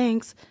was like,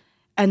 thanks.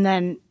 And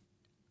then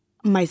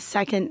my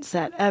second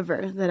set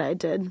ever that I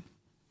did,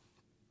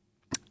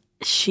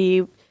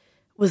 she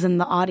was in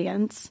the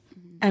audience.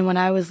 And when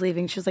I was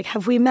leaving, she was like,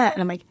 have we met?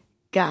 And I'm like,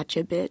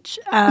 gotcha, bitch.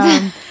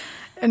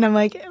 And I'm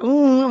like,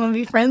 ooh, I'm going to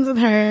be friends with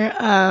her.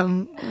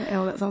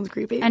 Oh, that sounds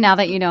creepy. And now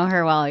that you know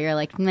her well, you're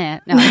like, meh.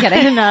 No, I'm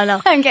kidding.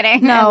 No. I'm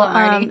kidding.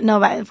 No,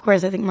 but of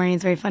course, I think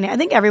Marnie's very funny. I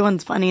think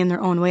everyone's funny in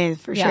their own ways,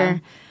 for sure.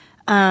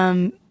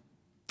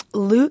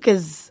 Luke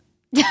is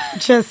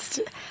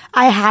just,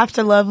 I have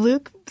to love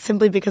Luke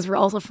simply because we're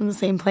also from the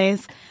same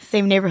place,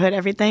 same neighborhood,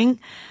 everything.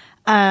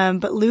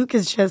 But Luke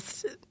is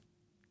just,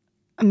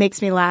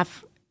 makes me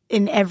laugh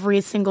in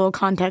every single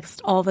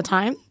context all the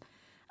time.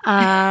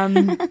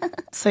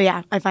 So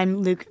yeah, I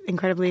find Luke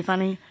incredibly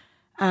funny.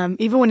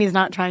 Even when he's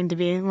not trying to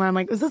be, where I'm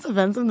like, is this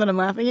offensive that I'm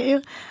laughing at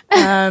you?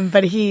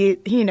 But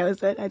he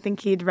knows it. I think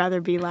he'd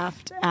rather be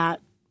laughed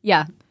at.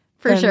 Yeah,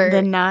 for sure.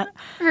 Than not.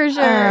 For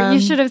sure. You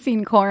should have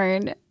seen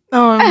Corn.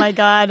 Oh my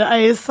God.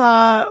 I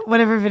saw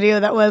whatever video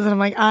that was, and I'm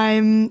like,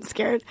 I'm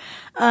scared.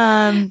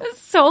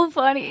 It's so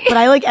funny. But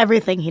I like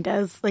everything he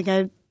does. Like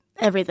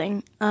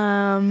everything.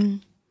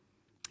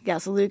 Yeah,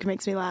 so Luke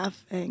makes me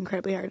laugh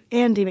incredibly hard.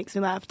 Andy makes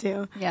me laugh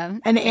too. Yeah.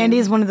 And same. Andy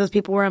is one of those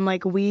people where I'm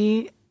like,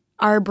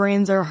 our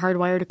brains are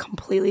hardwired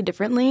completely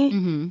differently.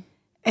 Mm-hmm.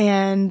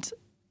 And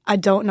I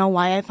don't know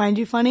why I find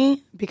you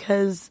funny,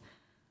 because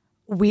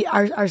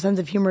our sense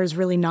of humor is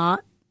really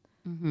not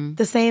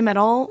the same at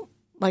all.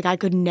 Like I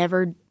could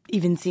never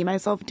even see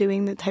myself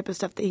doing the type of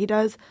stuff that he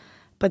does.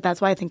 But that's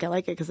why I think I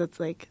like it, because it's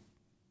like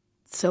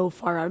so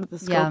far out of the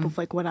scope of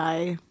like what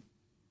I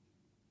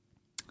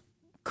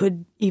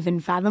could even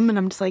fathom, and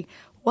I'm just like,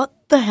 what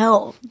the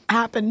hell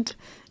happened?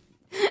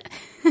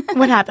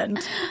 What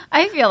happened?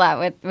 I feel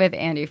that with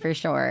Andy for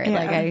sure. Yeah.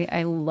 Like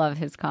I love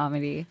his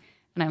comedy,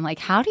 and I'm like,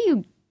 how do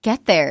you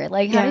get there?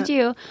 Like, how did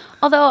you?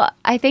 Although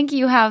I think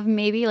you have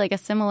maybe like a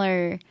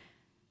similar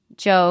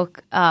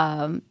joke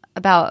about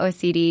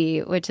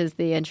OCD, which is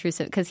the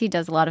intrusive, because he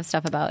does a lot of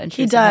stuff about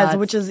intrusive. He does, thoughts.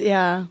 Which is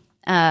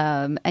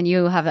and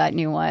you have that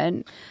new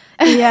one.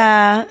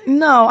 Yeah,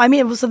 no, I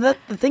mean, so the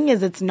thing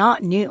is, it's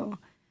not new.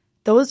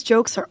 those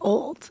jokes are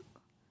old.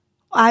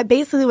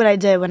 Basically what I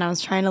did when I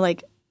was trying to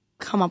like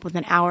come up with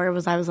an hour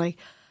was I was like,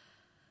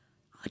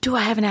 do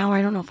I have an hour?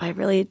 I don't know if I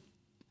really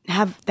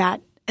have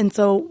that. And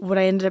so what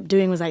I ended up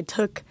doing was I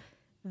took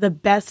the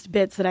best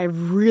bits that I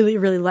really,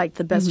 really liked,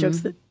 the best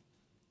jokes that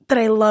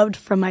I loved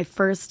from my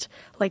first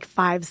like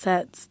 5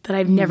 sets that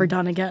I've never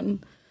done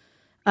again.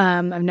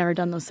 I've never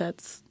done those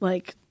sets.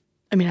 Like,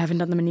 I mean, I haven't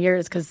done them in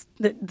years because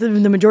the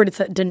majority of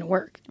the set didn't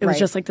work. It was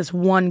just like this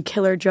one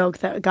killer joke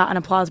that got an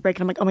applause break.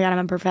 And I'm like, oh my God, I'm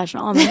a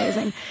professional. I'm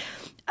amazing.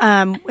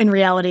 In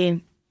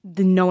reality,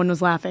 no one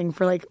was laughing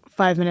for like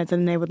 5 minutes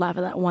and they would laugh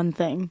at that one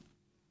thing.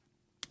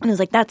 And I was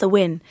like, that's a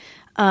win.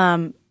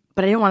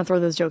 But I didn't want to throw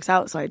those jokes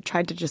out. So I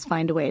tried to just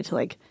find a way to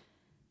like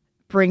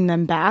bring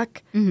them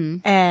back.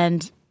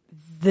 And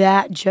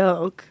that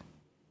joke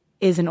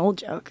is an old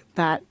joke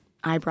that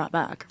I brought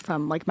back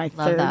from like my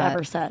third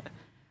ever set.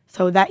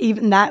 So that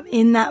even that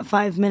in that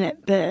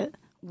 5-minute bit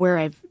where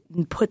I've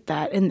put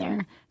that in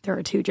there, there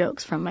are 2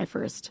 jokes from my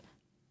first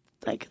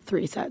like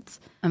 3 sets.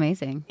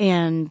 Amazing.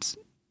 And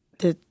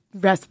the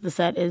rest of the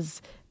set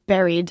is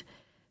buried,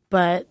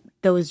 but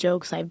those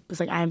jokes, I was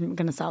like, I'm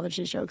going to salvage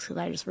these jokes because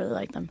I just really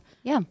like them.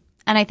 Yeah.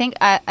 And I think,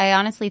 I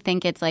honestly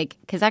think it's like,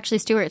 because actually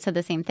Stuart said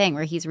the same thing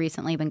where he's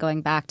recently been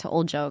going back to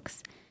old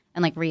jokes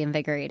and like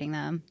reinvigorating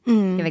them,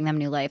 giving them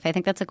new life. I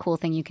think that's a cool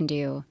thing you can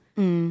do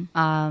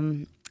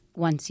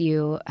once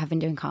you have been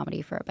doing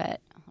comedy for a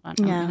bit. Hold on,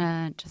 I'm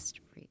going to just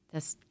read.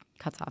 This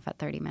cuts off at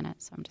 30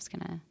 minutes, so I'm just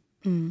going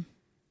to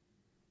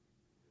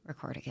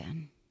record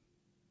again.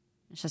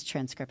 It's just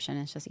transcription.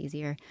 It's just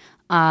easier.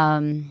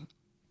 Okay.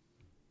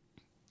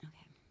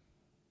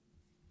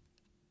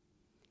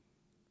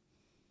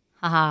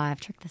 Haha, I've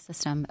tricked the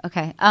system.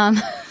 Okay.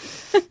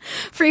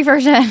 Free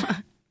version.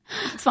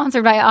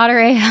 Sponsored by Otter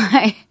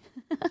AI.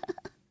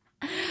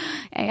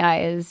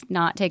 AI is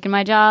not taking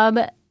my job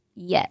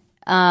yet.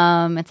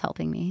 It's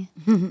helping me.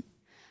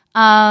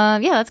 Yeah,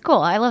 that's cool.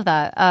 I love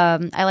that.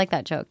 I like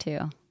that joke too.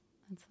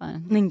 It's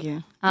fun. Thank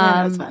you. Yeah,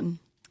 that was fun.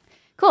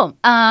 Cool.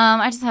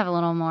 I just have a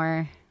little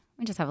more.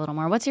 We just have a little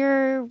more. What's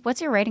your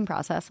writing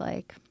process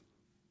like?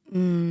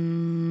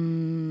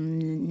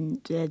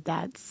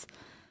 That's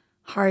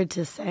hard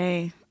to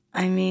say.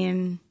 I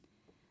mean,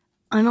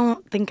 I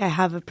don't think I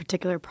have a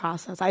particular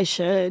process. I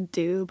should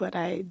do, but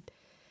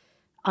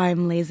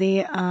I'm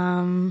lazy.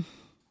 I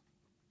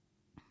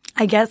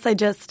guess I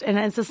just, and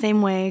it's the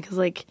same way because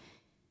like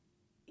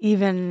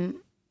even,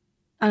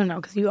 I don't know,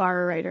 because you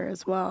are a writer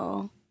as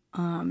well.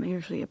 You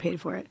usually get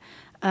paid for it.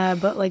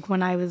 But like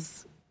when I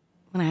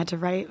had to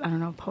write, I don't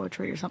know,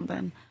 poetry or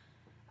something,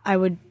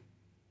 I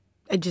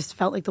just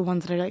felt like the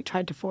ones that I like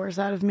tried to force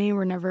out of me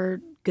were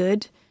never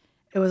good.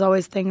 It was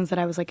always things that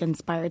I was like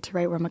inspired to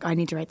write where I'm like, I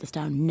need to write this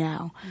down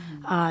now,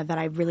 that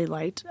I really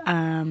liked.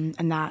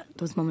 And that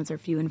those moments are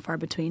few and far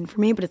between for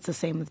me, but it's the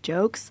same with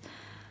jokes.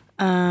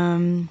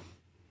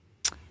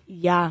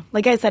 Yeah,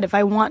 like I said, if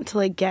I want to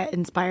like get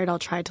inspired, I'll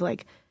try to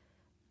like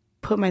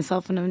put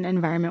myself in an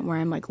environment where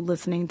I'm like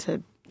listening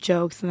to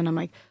jokes and then I'm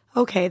like,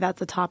 okay,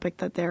 that's a topic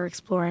that they're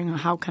exploring.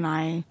 How can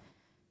I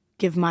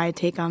give my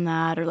take on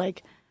that? Or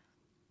like,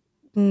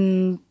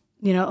 you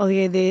know, oh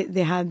yeah,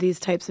 they had these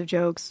types of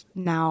jokes.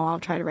 Now I'll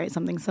try to write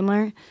something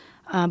similar.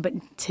 But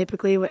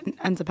typically what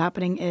ends up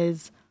happening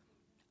is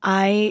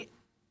I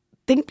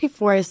think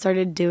before I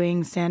started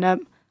doing stand-up,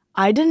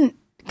 I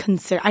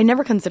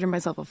never considered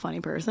myself a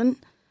funny person.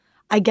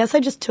 I guess I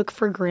just took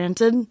for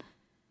granted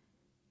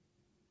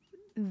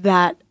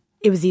that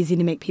it was easy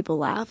to make people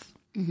laugh.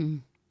 Mm-hmm.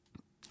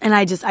 And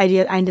I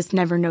just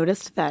never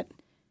noticed that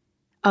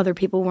other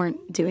people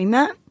weren't doing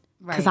that.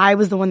 Because I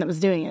was the one that was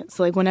doing it.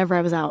 So, like, whenever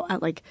I was out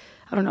at, like,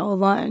 I don't know, a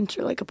lunch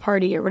or, like, a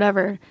party or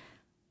whatever,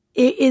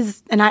 it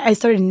is, and I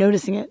started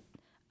noticing it.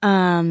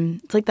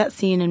 It's like that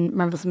scene in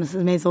Marvelous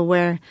Mrs. Maisel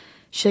where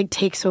she, like,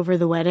 takes over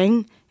the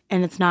wedding,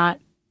 and it's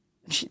not,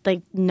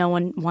 like, no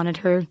one wanted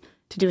her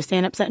to do a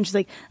stand-up set. And she's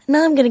like,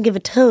 now I'm going to give a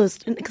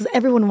toast because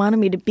everyone wanted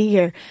me to be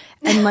here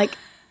and, like,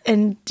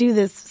 and do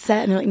this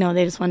set. And, like, no,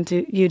 they just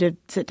wanted you to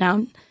sit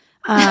down.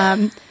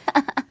 But,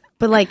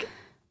 like,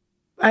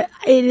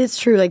 it is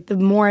true. Like, the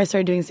more I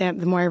started doing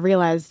stand-up, the more I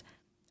realized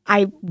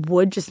I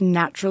would just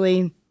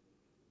naturally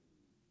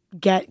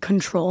get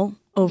control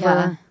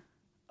over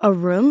a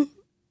room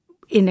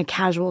in a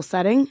casual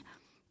setting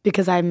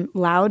because I'm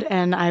loud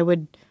and I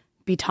would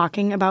be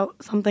talking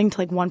about something to,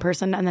 like, one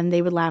person and then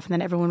they would laugh and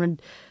then everyone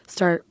would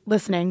start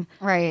listening.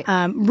 Right.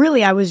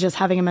 Really, I was just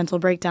having a mental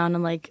breakdown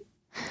and, like,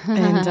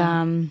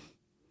 and,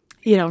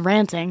 you know,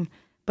 ranting.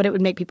 But it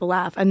would make people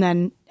laugh. And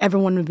then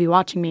everyone would be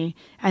watching me.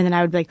 And then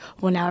I would be like,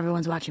 well, now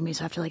everyone's watching me,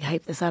 so I have to, like,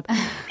 hype this up.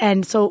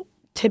 And so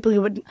typically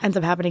what ends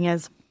up happening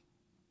is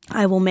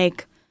I will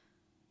make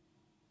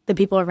the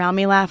people around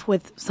me laugh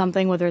with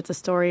something, whether it's a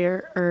story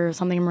or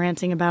something I'm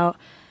ranting about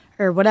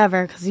or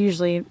whatever, because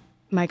usually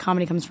my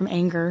comedy comes from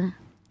anger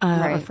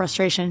or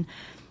frustration.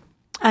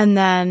 And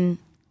then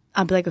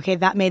I'll be like, okay,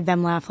 that made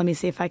them laugh. Let me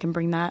see if I can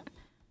bring that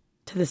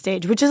to the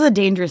stage, which is a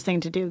dangerous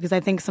thing to do because I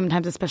think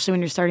sometimes, especially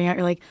when you're starting out,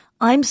 you're like,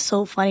 I'm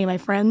so funny. My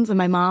friends and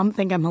my mom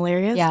think I'm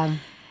hilarious. Yeah.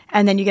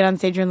 And then you get on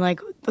stage and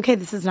like, okay,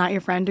 this is not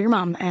your friend or your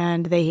mom,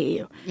 and they hate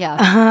you.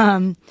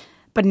 Yeah.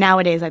 But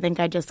nowadays, I think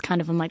I just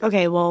kind of am like,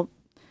 okay, well,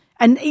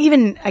 and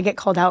even I get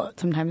called out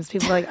sometimes.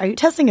 People are like, are you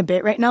testing a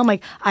bit right now? I'm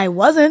like, I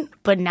wasn't,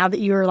 but now that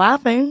you are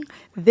laughing,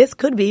 this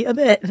could be a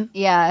bit.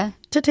 Yeah.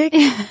 Cha-ching.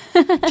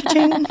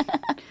 Cha-ching.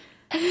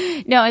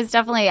 No, it's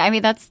definitely, I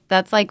mean,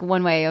 that's like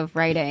one way of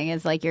writing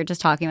is like you're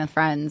just talking with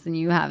friends and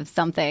you have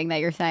something that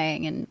you're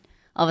saying and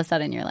all of a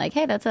sudden you're like,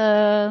 hey, that's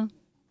a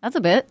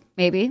bit,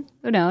 maybe.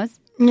 Who knows?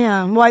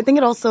 Yeah. Well, I think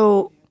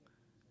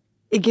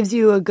it gives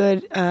you a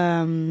good,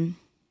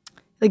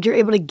 like you're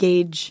able to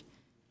gauge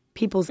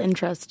people's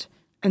interest.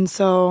 And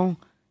so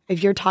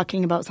if you're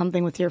talking about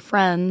something with your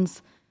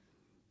friends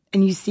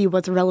and you see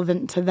what's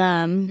relevant to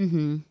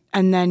them,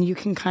 and then you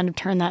can kind of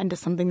turn that into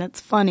something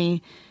that's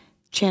funny,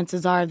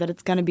 chances are that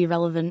it's going to be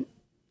relevant.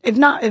 If it's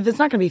not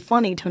going to be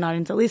funny to an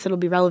audience, at least it'll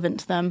be relevant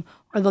to them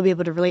or they'll be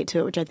able to relate to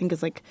it, which I think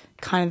is like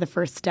kind of the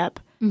first step.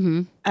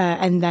 And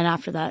then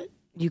after that,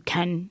 you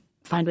can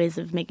find ways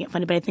of making it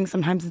funny. But I think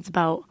sometimes it's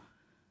about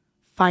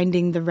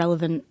finding the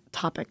relevant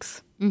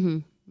topics.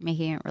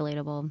 Making it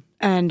relatable.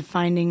 And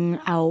finding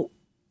out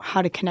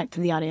how to connect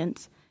to the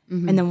audience.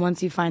 And then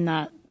once you find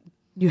that,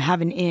 you have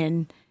an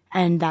in,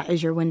 and that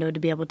is your window to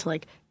be able to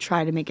like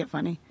try to make it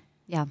funny.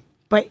 Yeah.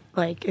 But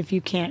like if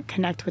you can't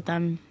connect with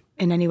them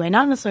in any way,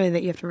 not necessarily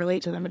that you have to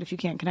relate to them, but if you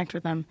can't connect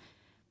with them,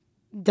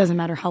 it doesn't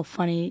matter how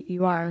funny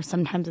you are.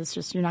 Sometimes it's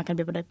just you're not going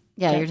to be able to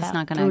you're just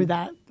not going to through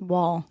that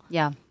wall.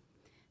 Yeah.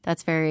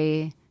 That's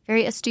very,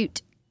 very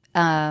astute.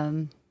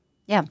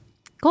 Yeah.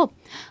 Cool.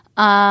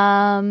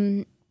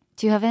 Do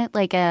you have it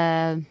like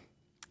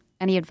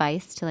any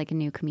advice to like a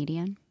new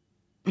comedian?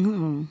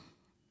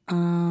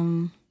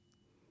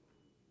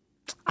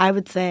 I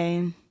would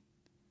say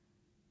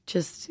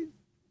just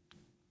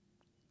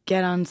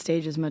get on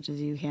stage as much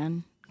as you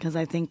can, because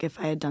I think if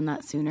I had done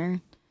that sooner,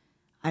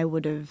 I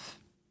would have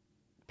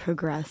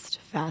progressed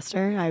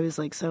faster. I was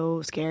like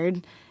so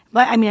scared.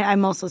 But I mean,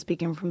 I'm also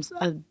speaking from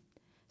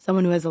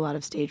someone who has a lot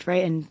of stage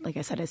fright, and like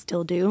I said, I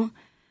still do.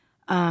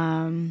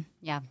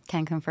 Yeah,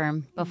 can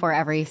confirm. Before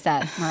every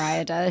set,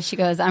 Mariah does. She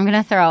goes, I'm going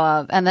to throw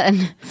up. And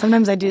then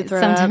sometimes I do throw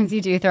up. Sometimes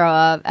you do throw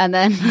up. And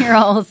then you're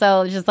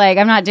also just like,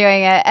 I'm not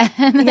doing it.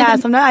 Yeah,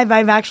 sometimes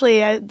I've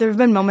actually, there have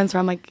been moments where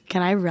I'm like,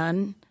 can I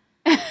run?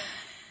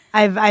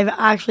 I've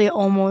actually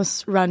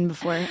almost run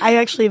before. I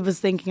actually was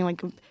thinking,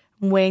 like,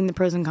 weighing the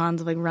pros and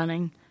cons of, like,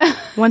 running.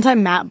 One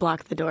time Matt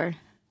blocked the door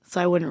so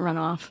I wouldn't run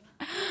off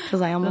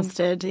because I almost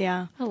did,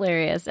 yeah.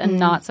 Hilarious and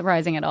not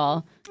surprising at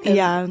all.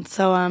 Yeah,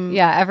 so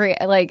yeah,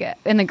 like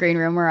in the green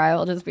room where I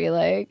will just be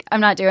like, I'm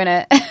not doing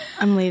it.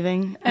 I'm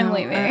leaving. I'm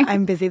leaving.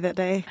 I'm busy that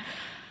day.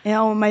 You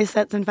know, my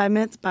set's in 5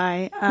 minutes.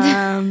 Bye.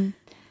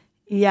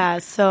 Yeah,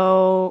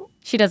 so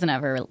she doesn't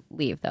ever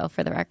leave though,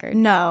 for the record.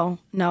 No,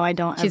 I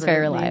don't. She's ever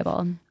very leave.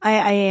 reliable.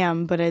 I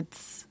am, but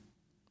it's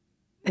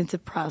a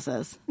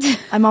process.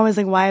 I'm always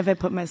like, why have I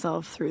put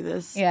myself through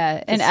this?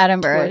 Yeah, in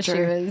Edinburgh, torture,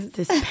 she was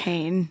this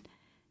pain,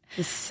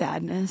 this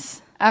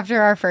sadness.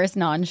 After our first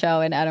non-show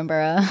in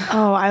Edinburgh.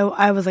 Oh,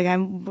 I was like,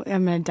 I'm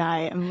gonna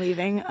die. I'm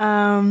leaving.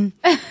 Yeah,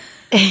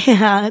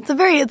 it's a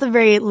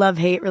very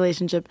love-hate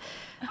relationship.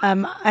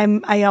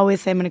 I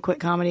always say I'm gonna quit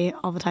comedy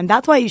all the time.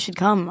 That's why you should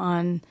come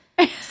on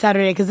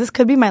Saturday, because this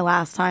could be my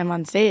last time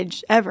on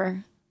stage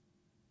ever.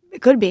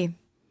 It could be.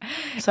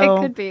 So it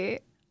could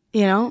be.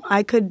 You know,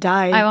 I could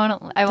die. I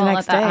won't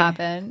let that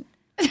happen.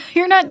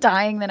 You're not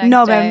dying the next day.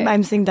 No, but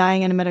I'm saying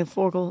dying in a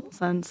metaphorical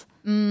sense.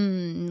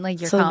 Like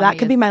your so that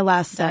could be my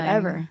last set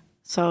ever.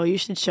 So you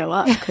should show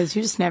up, because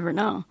you just never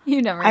know.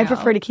 You never know. I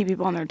prefer to keep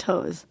people on their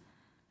toes.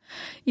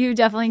 You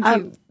definitely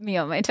keep me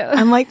on my toes.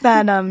 I'm like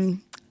that,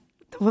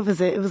 what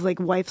was it? It was like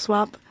Wife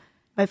Swap.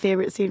 My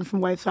favorite scene from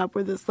Wife Swap,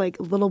 where this like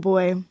little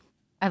boy.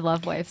 I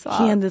love Wife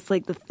Swap. He had this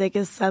like the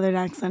thickest Southern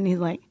accent. He's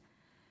like,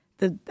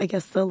 I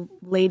guess the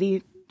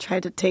lady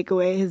tried to take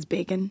away his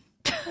bacon.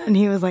 And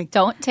he was like,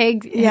 don't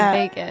take his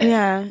bacon.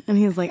 Yeah. And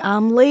he was like,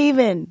 I'm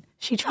leaving.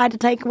 She tried to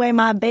take away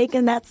my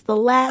bacon. That's the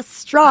last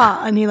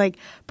straw. And he like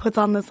puts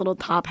on this little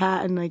top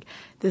hat and like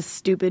this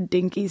stupid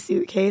dinky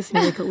suitcase, and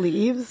he like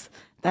leaves.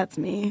 That's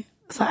me.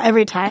 So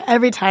every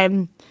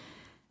time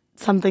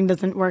something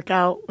doesn't work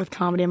out with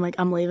comedy, I'm like,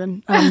 I'm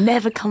leaving. I'm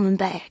never coming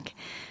back.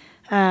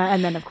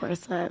 And then of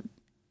course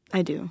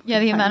I do. Yeah,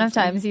 the amount of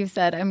times you've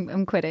said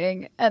I'm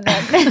quitting, and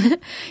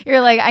then you're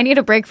like, I need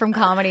a break from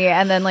comedy,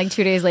 and then like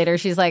 2 days later,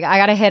 she's like, I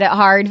gotta hit it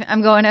hard.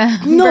 I'm going to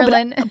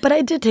Berlin. But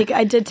I did take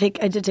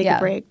a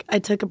break. I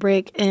took a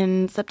break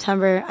in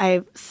September.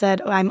 I said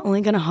I'm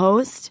only gonna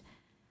host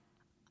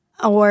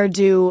or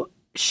do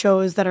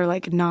shows that are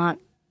like not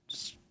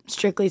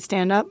strictly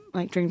stand up,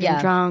 like Drinking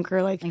Drunk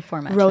or like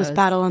roast shows.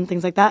 Battle and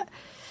things like that,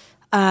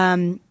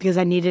 because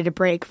I needed a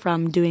break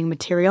from doing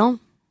material.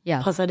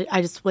 Yeah. Plus,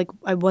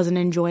 I wasn't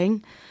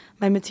enjoying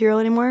my material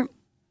anymore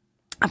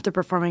after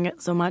performing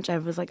it so much. I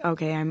was like,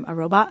 okay, I'm a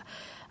robot,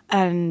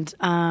 and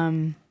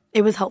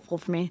it was helpful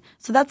for me.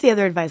 So that's the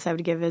other advice I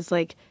would give is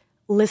like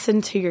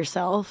listen to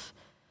yourself.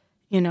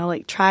 You know,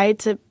 like try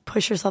to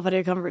push yourself out of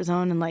your comfort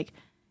zone, and like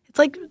it's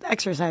like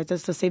exercise.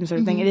 It's the same sort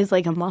of thing. It is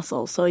like a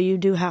muscle. So you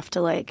do have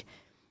to like,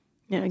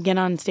 get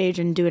on stage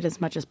and do it as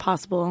much as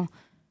possible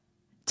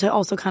to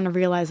also kind of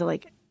realize that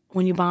like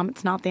when you bomb,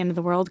 it's not the end of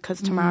the world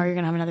because tomorrow you're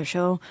going to have another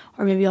show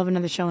or maybe you'll have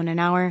another show in an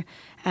hour.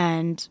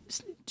 And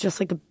just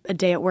like a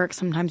day at work,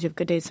 sometimes you have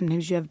good days,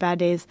 sometimes you have bad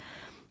days.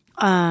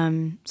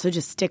 So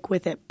just stick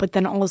with it. But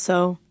then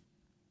also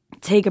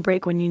take a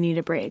break when you need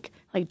a break.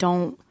 Like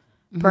don't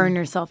burn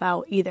yourself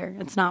out either.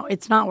 It's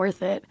not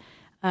worth it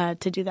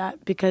to do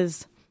that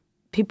because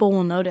people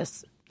will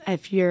notice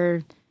if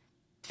you're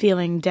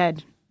feeling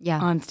dead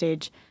on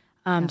stage.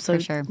 So for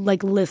sure.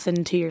 like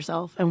listen to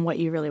yourself and what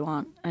you really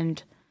want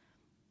and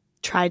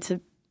try to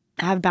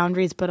have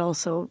boundaries, but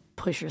also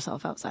push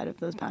yourself outside of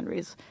those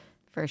boundaries.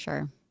 For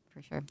sure.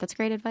 That's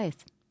great advice.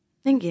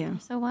 Thank you.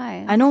 So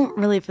wise. I don't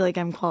really feel like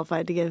I'm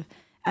qualified to give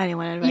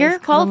anyone advice. You're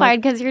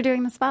qualified because you're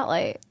doing the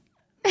spotlight.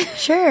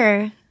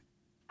 Sure.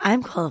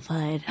 I'm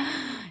qualified.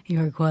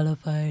 You're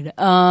qualified.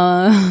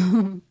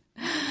 Cool.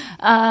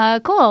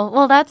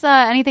 Well, that's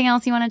anything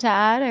else you wanted to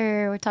add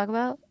or talk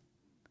about?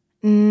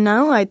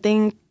 No, I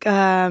think,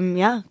 come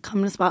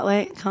to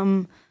Spotlight.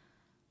 Come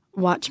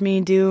watch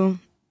me do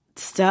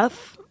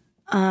stuff.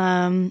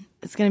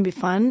 It's going to be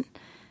fun.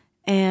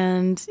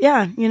 And,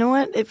 yeah, you know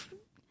what?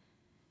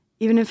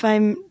 Even if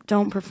I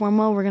don't perform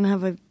well, we're going to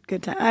have a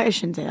good time. I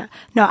shouldn't say that.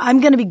 No, I'm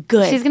going to be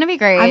good. She's going to be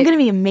great. I'm going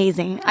to be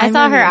amazing. I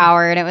saw her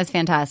hour, and it was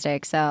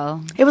fantastic.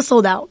 So it was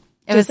sold out.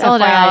 It was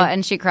sold out,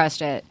 and she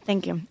crushed it.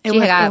 Thank you. She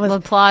got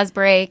applause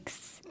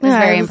breaks. It was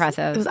very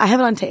impressive. I have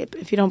it on tape,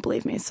 if you don't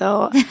believe me.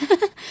 So,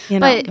 you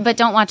know. But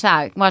don't watch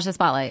that. Watch the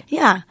Spotlight.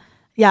 Yeah.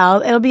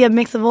 It'll be a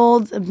mix of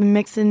old, a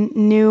mix of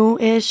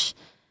new-ish,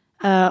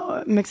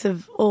 mix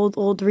of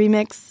old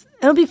remix.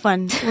 It'll be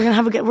fun. We're gonna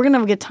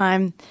have a good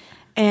time,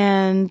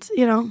 and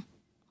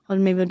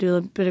maybe we'll do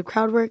a bit of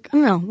crowd work. I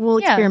don't know. We'll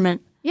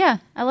experiment. Yeah,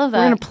 I love that.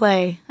 We're gonna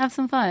play. Have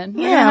some fun.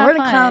 We're gonna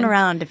clown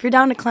around. If you're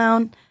down to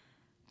clown,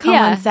 come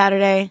on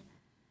Saturday,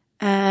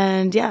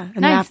 and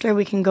after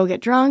we can go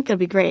get drunk. It'll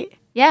be great.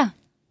 Yeah.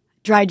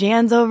 Dry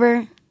Jan's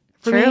over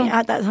for me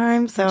at that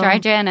time. So Dry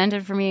Jan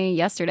ended for me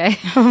yesterday.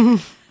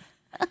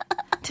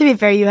 To be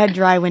fair, you had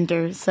dry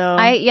winter, so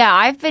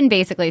I've been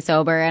basically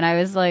sober, and I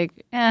was like,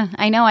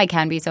 I know I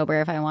can be sober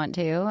if I want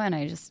to, and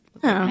I just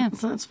so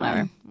that's fine.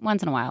 Whatever.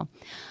 Once in a while.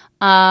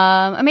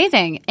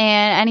 Amazing.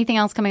 And anything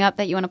else coming up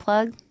that you want to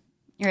plug?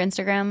 Your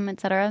Instagram,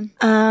 etc.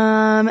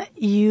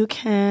 You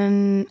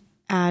can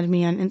add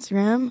me on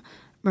Instagram,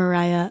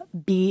 Mariah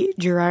B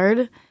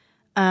Girard,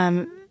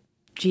 Girouard.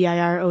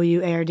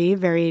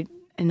 Very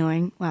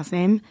annoying last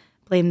name.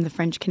 Blame the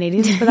French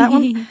Canadians for that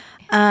one.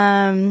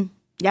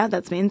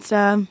 That's my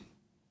Insta.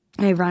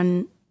 I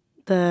run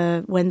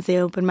the Wednesday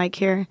open mic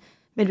here,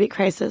 Midweek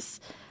Crisis,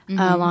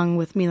 along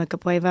with Mila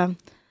Capueva,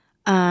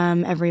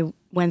 every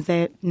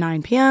Wednesday at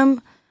 9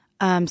 p.m.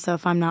 So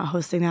if I'm not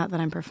hosting that,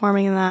 then I'm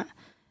performing in that.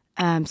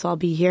 So I'll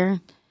be here.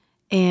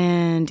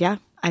 And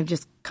I've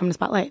just come to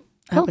Spotlight.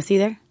 I hope I see you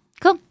there.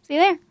 Cool. See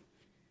you there.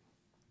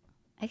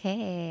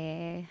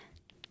 Okay.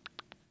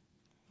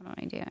 What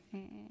do I do?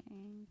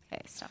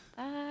 Okay, stop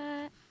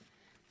that.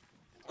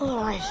 Oh,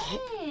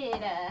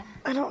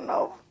 I don't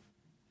know.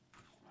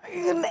 Are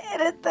you going to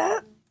edit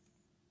that?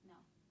 No.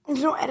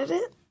 You don't edit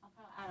it?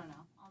 I don't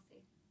know. I'll see.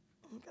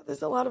 Oh, God,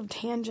 there's a lot of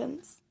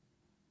tangents.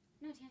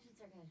 No, tangents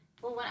are good.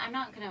 Well, I'm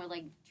not going to,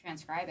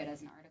 transcribe it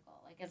as an article.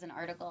 Like, as an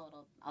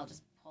article, I'll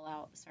just pull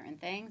out certain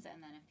things,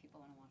 and then if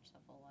people want to watch the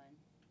full one,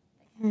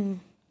 they can.